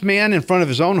put each man in front of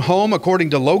his own home according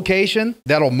to location,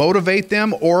 that'll motivate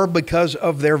them, or because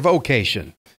of their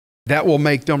vocation. That will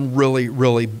make them really,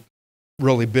 really,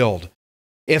 really build.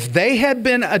 If they had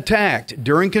been attacked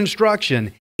during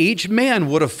construction, each man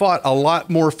would have fought a lot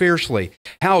more fiercely.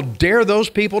 How dare those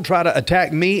people try to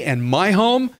attack me and my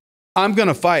home? I'm going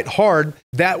to fight hard.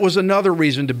 That was another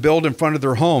reason to build in front of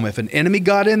their home. If an enemy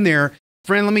got in there,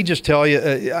 friend, let me just tell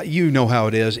you, you know how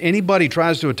it is. Anybody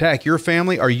tries to attack your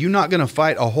family, are you not going to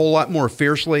fight a whole lot more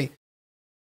fiercely?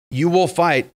 You will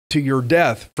fight to your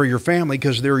death for your family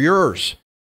because they're yours.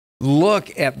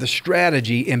 Look at the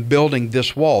strategy in building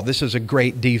this wall. This is a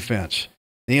great defense.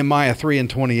 Nehemiah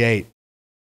 3:28.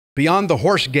 Beyond the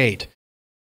horse gate,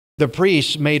 the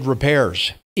priests made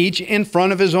repairs, each in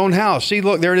front of his own house. See,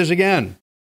 look, there it is again.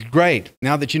 Great.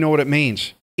 Now that you know what it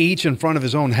means. Each in front of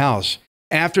his own house.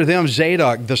 After them,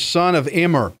 Zadok, the son of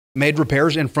Immer, made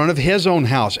repairs in front of his own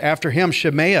house. After him,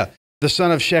 Shemaiah, the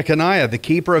son of Shechaniah, the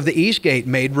keeper of the east gate,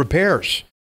 made repairs.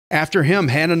 After him,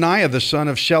 Hananiah, the son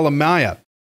of Shelemiah,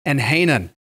 and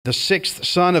Hanan, the sixth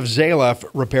son of Zalaph,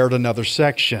 repaired another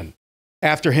section.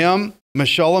 After him,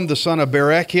 Meshullam, the son of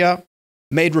Berechiah,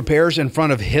 made repairs in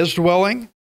front of his dwelling.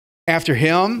 After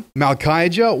him,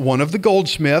 Malchijah, one of the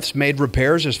goldsmiths, made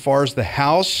repairs as far as the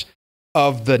house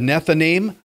of the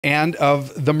Nethanim and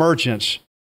of the merchants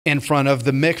in front of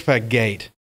the Mikveh gate,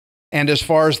 and as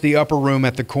far as the upper room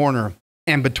at the corner.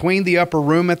 And between the upper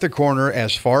room at the corner,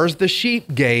 as far as the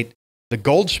sheep gate, the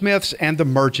goldsmiths and the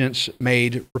merchants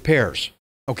made repairs.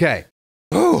 Okay.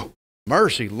 Oh,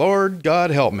 mercy, Lord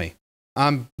God help me.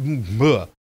 My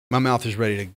mouth is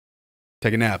ready to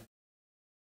take a nap.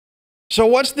 So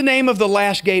what's the name of the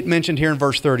last gate mentioned here in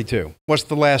verse 32? What's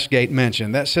the last gate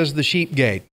mentioned? That says the sheep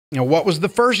gate. Now, what was the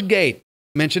first gate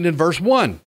mentioned in verse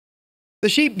 1? The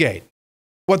sheep gate.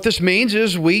 What this means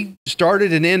is we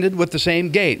started and ended with the same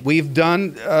gate. We've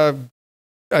done a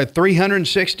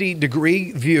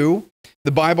 360-degree view.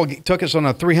 The Bible took us on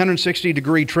a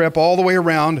 360-degree trip all the way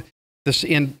around this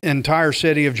entire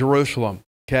city of Jerusalem.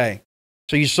 Okay.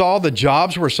 So you saw the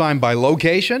jobs were assigned by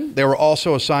location. They were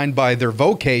also assigned by their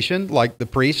vocation, like the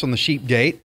priests on the sheep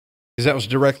gate, because that was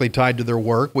directly tied to their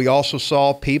work. We also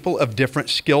saw people of different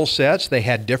skill sets. They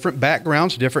had different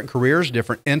backgrounds, different careers,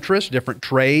 different interests, different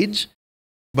trades,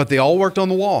 but they all worked on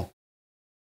the wall.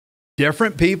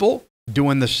 Different people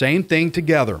doing the same thing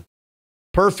together.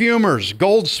 Perfumers,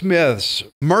 goldsmiths,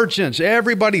 merchants,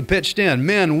 everybody pitched in,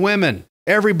 men, women,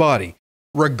 everybody,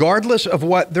 regardless of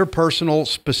what their personal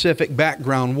specific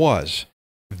background was.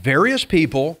 Various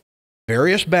people,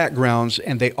 various backgrounds,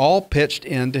 and they all pitched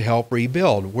in to help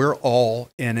rebuild. We're all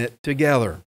in it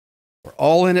together. We're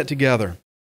all in it together.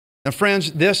 Now,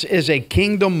 friends, this is a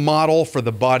kingdom model for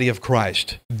the body of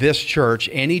Christ. This church,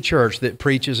 any church that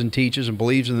preaches and teaches and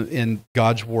believes in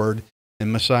God's word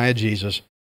and Messiah Jesus,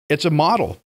 it's a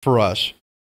model for us.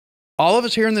 All of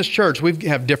us here in this church, we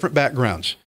have different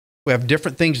backgrounds. We have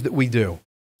different things that we do.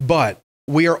 But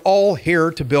we are all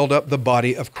here to build up the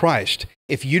body of Christ.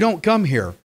 If you don't come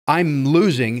here, I'm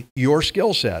losing your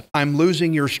skill set. I'm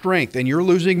losing your strength, and you're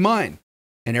losing mine.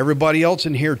 And everybody else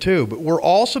in here too. But we're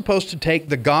all supposed to take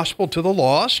the gospel to the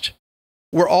lost.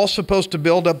 We're all supposed to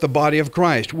build up the body of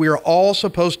Christ. We are all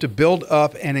supposed to build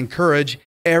up and encourage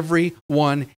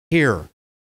everyone here.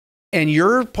 And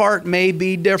your part may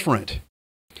be different.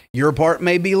 Your part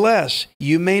may be less.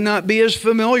 You may not be as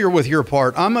familiar with your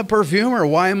part. I'm a perfumer.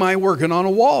 Why am I working on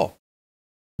a wall?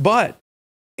 But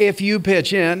If you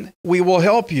pitch in, we will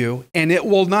help you, and it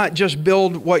will not just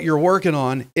build what you're working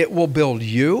on, it will build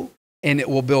you, and it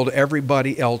will build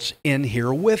everybody else in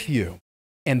here with you.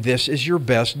 And this is your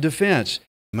best defense.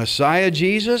 Messiah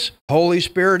Jesus, Holy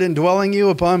Spirit indwelling you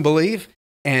upon belief,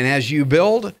 and as you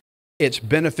build, it's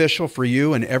beneficial for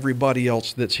you and everybody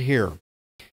else that's here.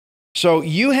 So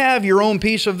you have your own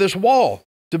piece of this wall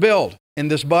to build in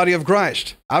this body of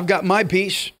Christ. I've got my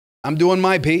piece. I'm doing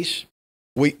my piece.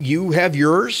 You have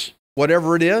yours,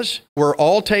 whatever it is. We're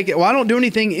all taking, well, I don't do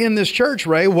anything in this church,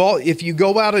 Ray. Well, if you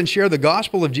go out and share the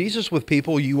gospel of Jesus with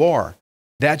people, you are.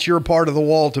 That's your part of the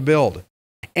wall to build.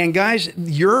 And guys,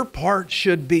 your part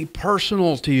should be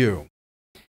personal to you.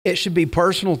 It should be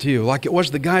personal to you, like it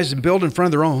was the guys that build in front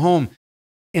of their own home,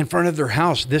 in front of their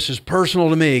house. This is personal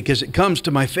to me because it comes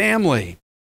to my family.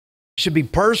 It should be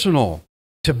personal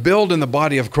to build in the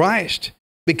body of Christ,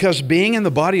 because being in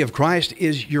the body of Christ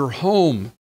is your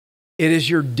home. It is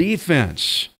your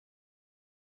defense.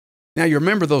 Now, you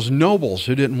remember those nobles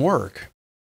who didn't work.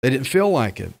 They didn't feel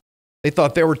like it. They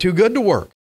thought they were too good to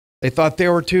work. They thought they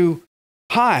were too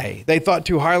high. They thought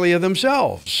too highly of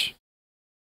themselves.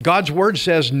 God's word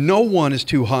says no one is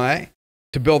too high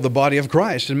to build the body of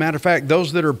Christ. As a matter of fact,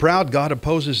 those that are proud, God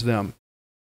opposes them.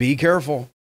 Be careful.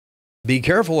 Be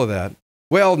careful of that.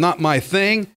 Well, not my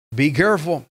thing. Be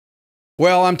careful.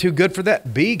 Well, I'm too good for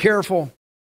that. Be careful.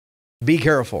 Be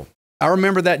careful. I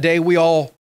remember that day we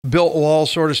all built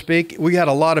walls, so to speak. We had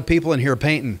a lot of people in here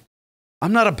painting.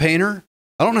 I'm not a painter.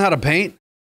 I don't know how to paint.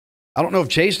 I don't know if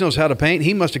Chase knows how to paint.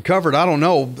 He must have covered, I don't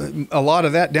know, a lot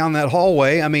of that down that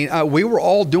hallway. I mean, we were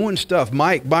all doing stuff.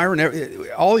 Mike, Byron,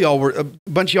 all y'all were, a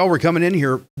bunch of y'all were coming in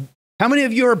here. How many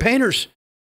of you are painters?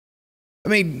 I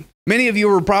mean, many of you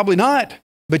were probably not,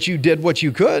 but you did what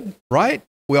you could, right?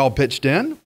 We all pitched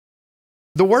in.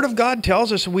 The Word of God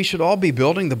tells us we should all be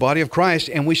building the body of Christ,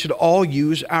 and we should all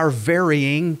use our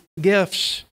varying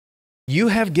gifts. You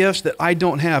have gifts that I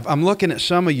don't have. I'm looking at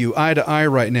some of you eye to eye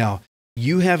right now.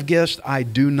 You have gifts I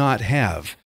do not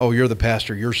have. Oh, you're the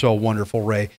pastor. You're so wonderful,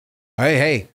 Ray.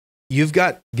 Hey, you've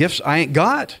got gifts I ain't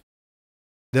got,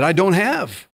 that I don't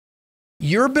have.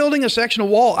 You're building a section of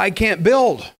wall I can't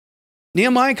build.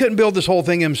 Nehemiah couldn't build this whole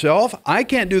thing himself. I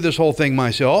can't do this whole thing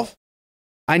myself.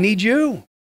 I need you,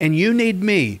 and you need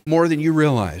me more than you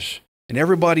realize. And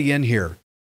everybody in here,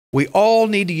 we all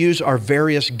need to use our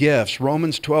various gifts.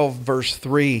 Romans 12, verse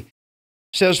 3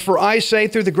 says, "For I say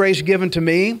through the grace given to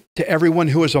me, to everyone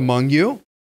who is among you,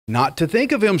 not to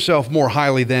think of himself more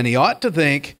highly than he ought to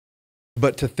think,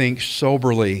 but to think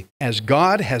soberly, as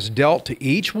God has dealt to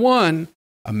each one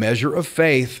a measure of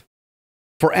faith.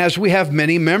 For as we have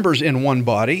many members in one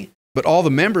body, but all the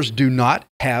members do not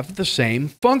have the same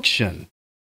function,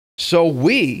 so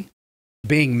we,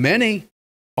 being many,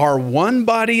 are one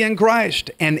body in Christ,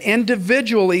 and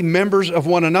individually members of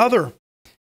one another,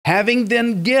 having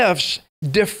then gifts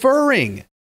differing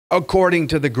according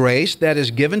to the grace that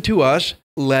is given to us,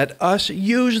 let us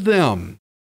use them.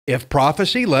 If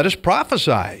prophecy, let us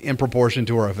prophesy in proportion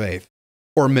to our faith.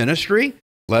 Or ministry,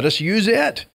 let us use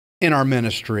it in our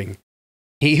ministry.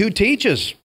 He who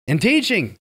teaches, in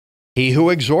teaching. He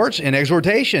who exhorts, in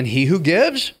exhortation. He who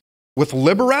gives, with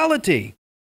liberality.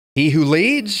 He who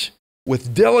leads,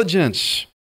 with diligence.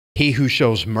 He who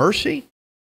shows mercy,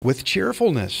 with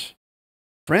cheerfulness."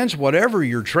 Friends, whatever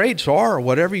your traits are,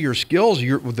 whatever your skills,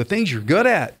 the things you're good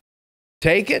at,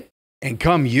 take it and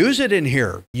come use it in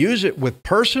here. Use it with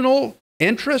personal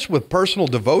interest, with personal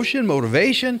devotion,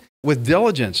 motivation, with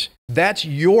diligence. That's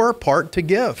your part to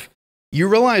give. You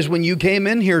realize when you came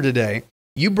in here today,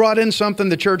 you brought in something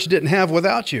the church didn't have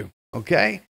without you,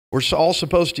 okay? We're all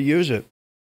supposed to use it.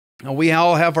 Now, we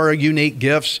all have our unique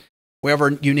gifts. We have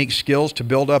our unique skills to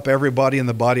build up everybody in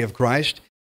the body of Christ.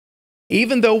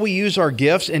 Even though we use our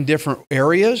gifts in different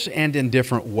areas and in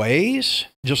different ways,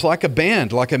 just like a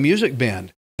band, like a music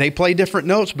band, they play different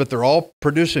notes, but they're all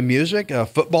producing music. A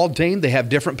football team, they have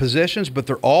different positions, but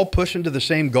they're all pushing to the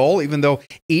same goal, even though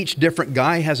each different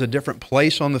guy has a different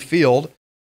place on the field.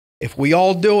 If we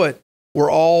all do it, we're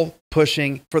all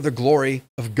pushing for the glory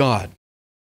of God.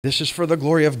 This is for the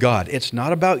glory of God. It's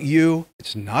not about you.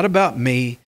 It's not about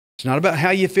me. It's not about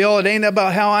how you feel. It ain't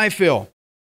about how I feel.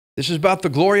 This is about the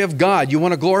glory of God. You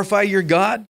want to glorify your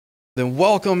God? Then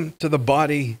welcome to the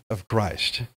body of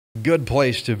Christ. Good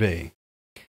place to be.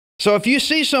 So if you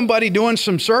see somebody doing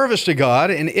some service to God,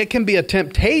 and it can be a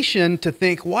temptation to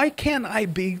think, why can't I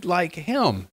be like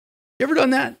him? You ever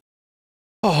done that?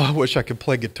 Oh, I wish I could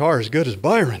play guitar as good as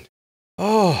Byron.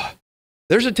 Oh,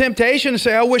 there's a temptation to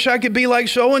say, I wish I could be like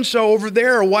so-and-so over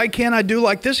there, or why can't I do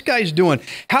like this guy's doing?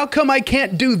 How come I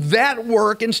can't do that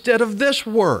work instead of this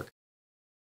work?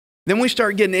 Then we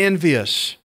start getting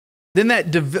envious. Then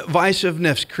that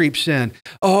divisiveness creeps in.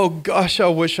 Oh, gosh, I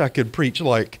wish I could preach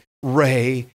like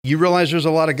Ray. You realize there's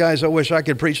a lot of guys I wish I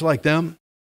could preach like them?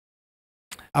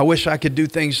 I wish I could do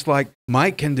things like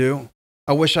Mike can do.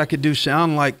 I wish I could do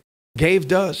sound like Gabe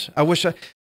does.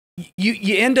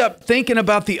 You end up thinking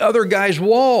about the other guy's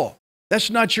wall. That's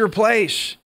not your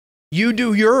place. You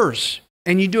do yours,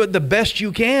 and you do it the best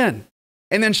you can.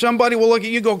 And then somebody will look at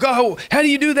you and go, "God, how do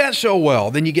you do that so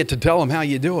well?" Then you get to tell them how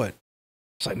you do it.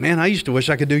 It's like, man, I used to wish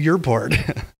I could do your part.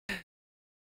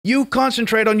 You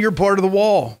concentrate on your part of the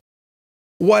wall.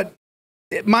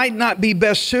 It might not be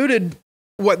best suited,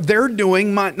 what they're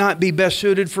doing might not be best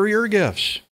suited for your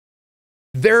gifts.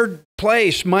 Their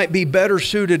place might be better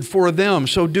suited for them,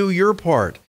 so do your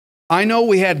part. I know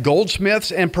we had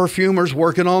goldsmiths and perfumers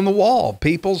working on the wall,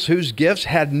 people whose gifts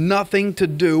had nothing to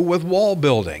do with wall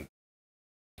building.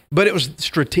 But it was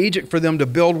strategic for them to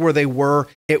build where they were.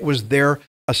 It was their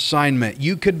assignment.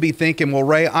 You could be thinking, well,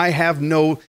 Ray, I have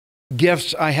no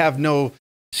gifts, I have no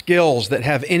skills that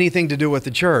have anything to do with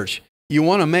the church. You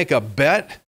want to make a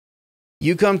bet?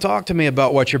 You come talk to me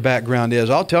about what your background is.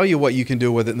 I'll tell you what you can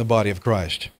do with it in the body of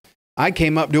Christ. I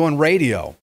came up doing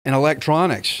radio and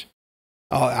electronics.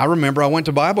 I remember I went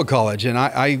to Bible college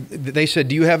and they said,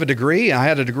 "Do you have a degree?" I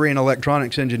had a degree in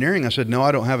electronics engineering. I said, "No,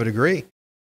 I don't have a degree."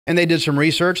 And they did some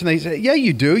research and they said, "Yeah,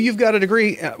 you do. You've got a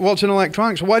degree." "Well, it's in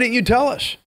electronics." "Why didn't you tell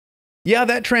us?" "Yeah,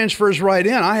 that transfers right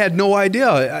in. I had no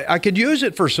idea. I could use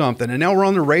it for something. And now we're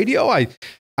on the radio. I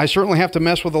certainly have to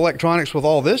mess with electronics with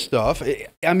all this stuff.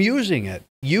 I'm using it."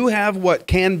 You have what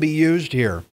can be used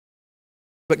here.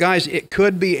 But guys, it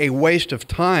could be a waste of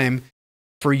time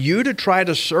for you to try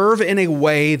to serve in a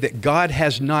way that God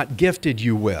has not gifted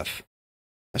you with.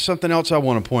 That's something else I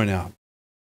want to point out.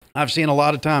 I've seen a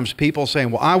lot of times people saying,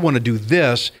 "Well, I want to do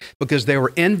this," because they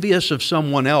were envious of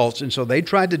someone else, and so they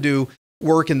tried to do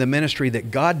work in the ministry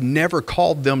that God never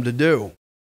called them to do.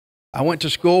 I went to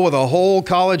school with a whole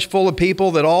college full of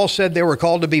people that all said they were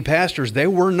called to be pastors. They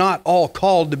were not all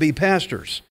called to be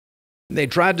pastors. They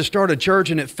tried to start a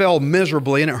church and it fell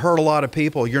miserably and it hurt a lot of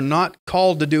people. You're not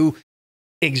called to do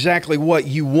exactly what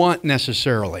you want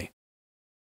necessarily.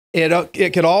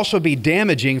 It could also be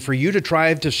damaging for you to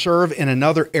try to serve in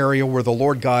another area where the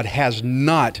Lord God has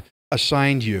not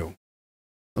assigned you.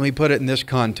 Let me put it in this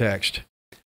context.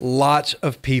 Lots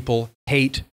of people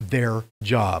hate their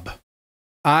job.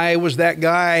 I was that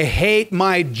guy. I hate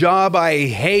my job. I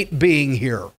hate being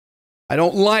here. I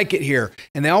don't like it here.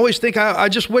 And they always think, I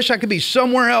just wish I could be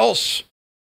somewhere else,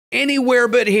 anywhere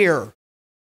but here.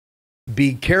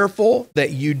 Be careful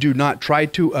that you do not try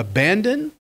to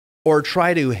abandon or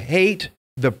try to hate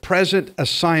the present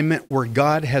assignment where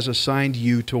God has assigned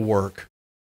you to work.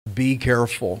 Be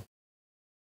careful.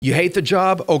 You hate the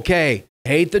job? Okay,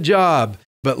 hate the job,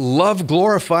 but love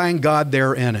glorifying God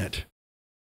there in it.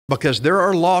 Because there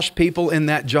are lost people in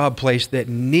that job place that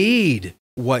need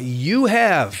what you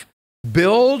have.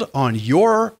 Build on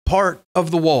your part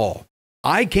of the wall.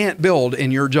 I can't build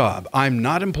in your job. I'm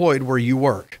not employed where you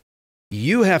work.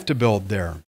 You have to build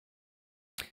there.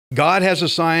 God has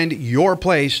assigned your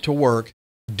place to work.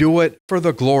 Do it for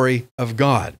the glory of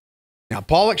God. Now,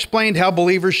 Paul explained how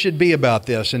believers should be about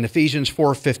this in Ephesians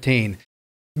 4:15.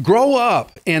 Grow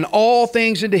up in all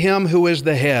things into him who is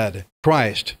the head,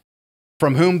 Christ,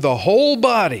 from whom the whole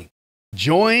body,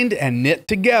 joined and knit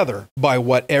together by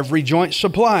what every joint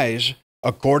supplies,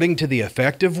 according to the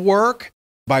effective work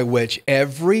by which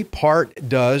every part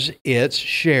does its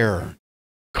share,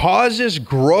 causes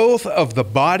growth of the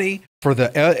body for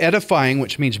the edifying,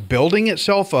 which means building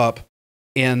itself up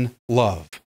in love.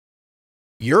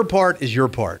 Your part is your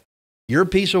part. Your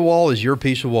piece of wall is your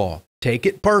piece of wall. Take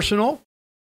it personal.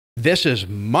 This is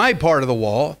my part of the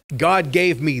wall. God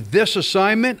gave me this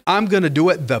assignment. I'm going to do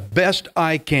it the best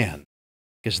I can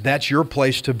because that's your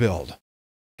place to build.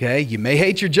 Okay? You may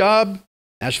hate your job.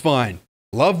 That's fine.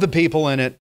 Love the people in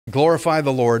it. Glorify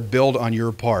the Lord. Build on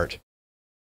your part.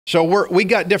 So we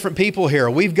got different people here.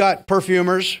 We've got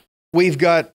perfumers. We've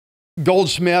got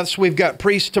goldsmiths. We've got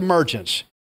priests to merchants.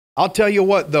 I'll tell you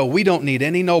what, though, we don't need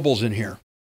any nobles in here.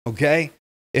 Okay?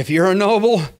 If you're a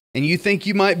noble and you think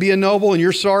you might be a noble and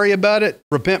you're sorry about it,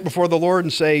 repent before the Lord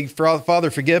and say,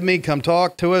 Father, forgive me. Come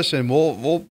talk to us and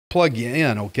we'll plug you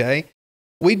in, okay?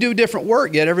 We do different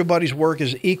work, yet everybody's work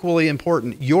is equally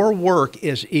important. Your work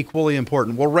is equally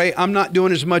important. Well, Ray, I'm not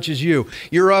doing as much as you.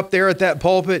 You're up there at that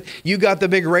pulpit. You got the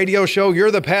big radio show.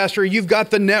 You're the pastor. You've got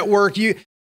the network.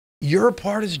 Your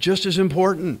part is just as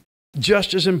important,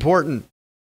 just as important.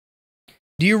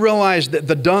 Do you realize that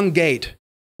the dung gate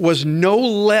was no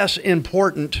less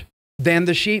important than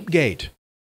the sheep gate?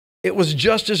 It was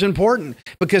just as important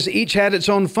because each had its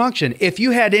own function. If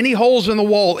you had any holes in the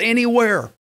wall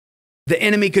anywhere, the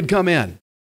enemy could come in.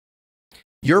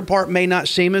 Your part may not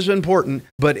seem as important,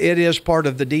 but it is part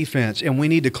of the defense, and we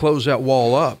need to close that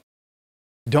wall up.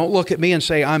 Don't look at me and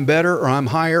say, I'm better or I'm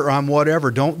higher or I'm whatever.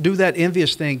 Don't do that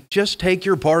envious thing. Just take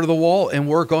your part of the wall and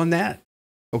work on that,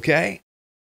 okay?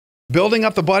 Building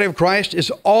up the body of Christ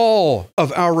is all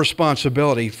of our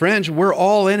responsibility. Friends, we're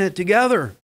all in it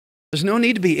together. There's no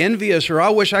need to be envious or I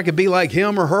wish I could be like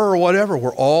him or her or whatever.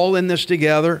 We're all in this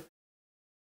together.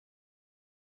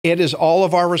 It is all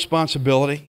of our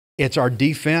responsibility. It's our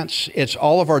defense. It's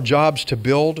all of our jobs to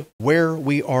build where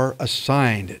we are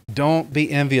assigned. Don't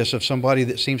be envious of somebody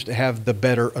that seems to have the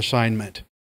better assignment.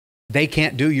 They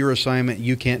can't do your assignment.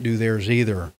 You can't do theirs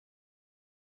either.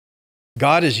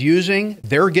 God is using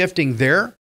their gifting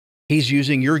there. He's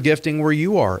using your gifting where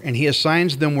you are, and He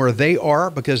assigns them where they are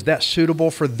because that's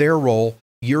suitable for their role.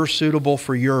 You're suitable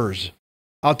for yours.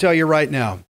 I'll tell you right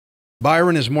now,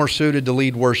 Byron is more suited to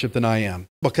lead worship than I am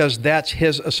because that's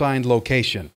his assigned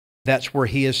location. That's where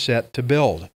he is set to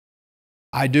build.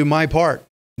 I do my part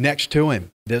next to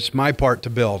him. That's my part to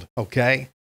build, okay?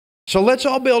 So let's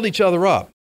all build each other up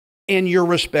in your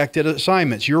respected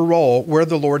assignments, your role where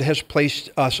the Lord has placed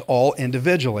us all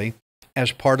individually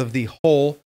as part of the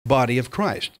whole body of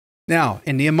Christ. Now,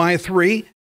 in Nehemiah 3,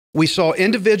 we saw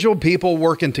individual people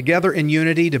working together in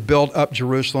unity to build up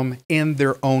Jerusalem in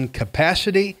their own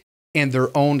capacity and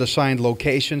their own assigned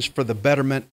locations for the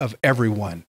betterment of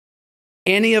everyone.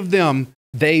 Many of them,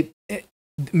 they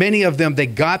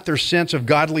got their sense of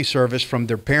godly service from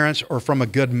their parents or from a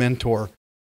good mentor.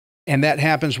 And that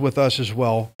happens with us as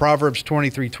well. Proverbs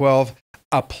 23:12,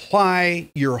 apply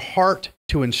your heart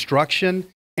to instruction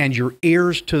and your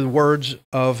ears to the words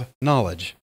of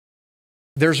knowledge.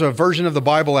 There's a version of the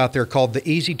Bible out there called the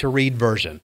easy to read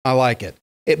version. I like it.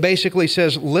 It basically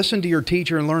says, listen to your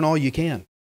teacher and learn all you can.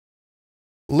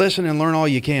 Listen and learn all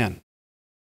you can.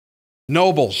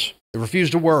 Nobles, they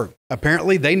refused to work.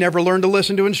 Apparently, they never learned to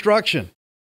listen to instruction.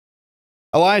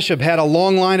 Elisha had a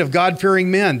long line of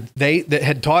God-fearing men that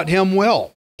had taught him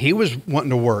well. He was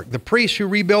wanting to work. The priests who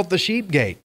rebuilt the sheep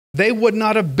gate, they would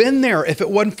not have been there if it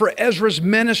wasn't for Ezra's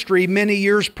ministry many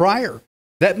years prior.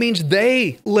 That means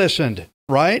they listened,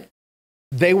 right?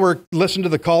 They listened to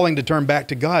the calling to turn back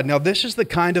to God. Now, this is the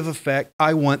kind of effect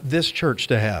I want this church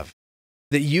to have.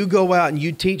 That you go out and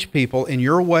you teach people in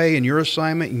your way, in your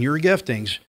assignment, in your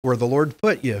giftings, where the Lord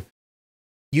put you.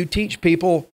 You teach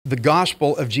people the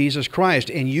gospel of Jesus Christ,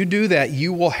 and you do that,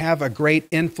 you will have a great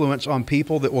influence on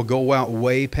people that will go out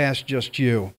way past just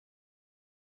you.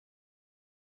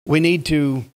 We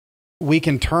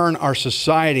can turn our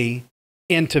society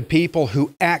into people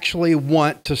who actually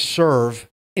want to serve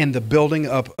in the building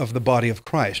up of the body of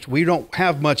Christ. We don't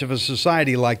have much of a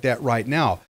society like that right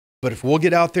now, but if we'll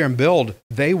get out there and build,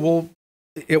 it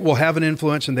will have an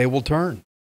influence and they will turn.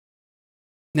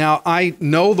 Now, I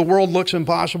know the world looks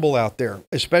impossible out there,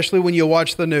 especially when you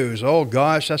watch the news. Oh,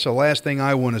 gosh, that's the last thing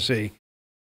I want to see.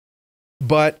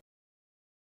 But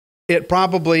it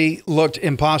probably looked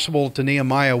impossible to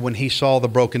Nehemiah when he saw the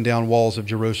broken down walls of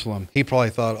Jerusalem. He probably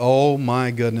thought, oh,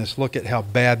 my goodness, look at how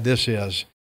bad this is.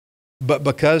 But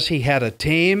because he had a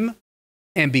team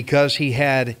and because he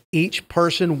had each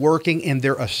person working in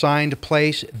their assigned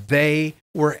place, they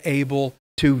were able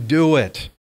to do it.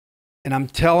 And I'm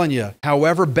telling you,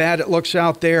 however bad it looks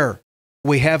out there,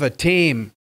 we have a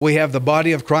team, we have the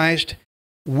body of Christ.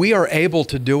 We are able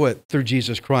to do it through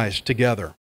Jesus Christ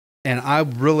together. And I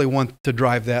really want to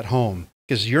drive that home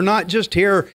because you're not just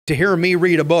here to hear me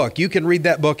read a book. You can read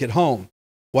that book at home.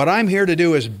 What I'm here to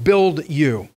do is build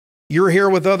you. You're here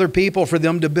with other people for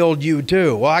them to build you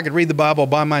too. Well, I could read the Bible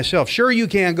by myself. Sure you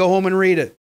can. Go home and read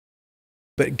it.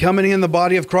 But coming in the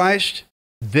body of Christ,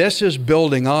 this is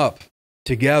building up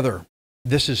together.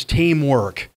 This is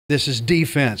teamwork. This is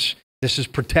defense. This is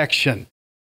protection.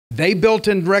 They built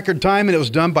in record time, and it was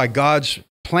done by God's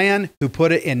plan, who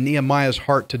put it in Nehemiah's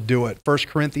heart to do it. 1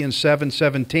 Corinthians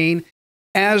 7:17,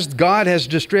 as God has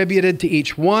distributed to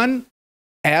each one,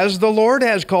 as the Lord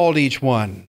has called each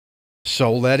one,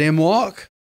 so let him walk.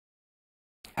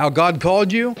 How God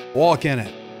called you, walk in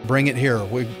it. Bring it here.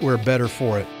 We're better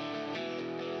for it.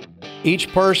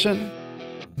 Each person,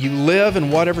 you live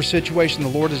in whatever situation the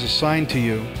Lord has assigned to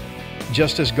you,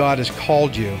 just as God has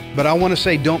called you. But I want to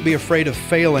say, don't be afraid of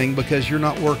failing because you're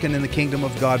not working in the kingdom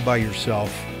of God by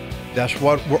yourself. That's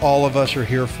what all of us are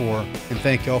here for. And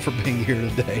thank you all for being here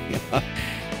today.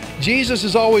 Jesus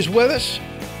is always with us.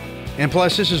 And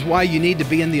plus, this is why you need to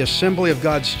be in the assembly of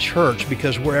God's church,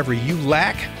 because wherever you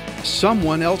lack,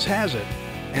 someone else has it,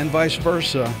 and vice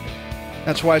versa.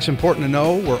 That's why it's important to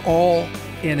know we're all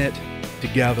in it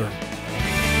together.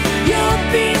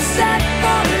 You'll be set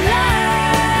for life.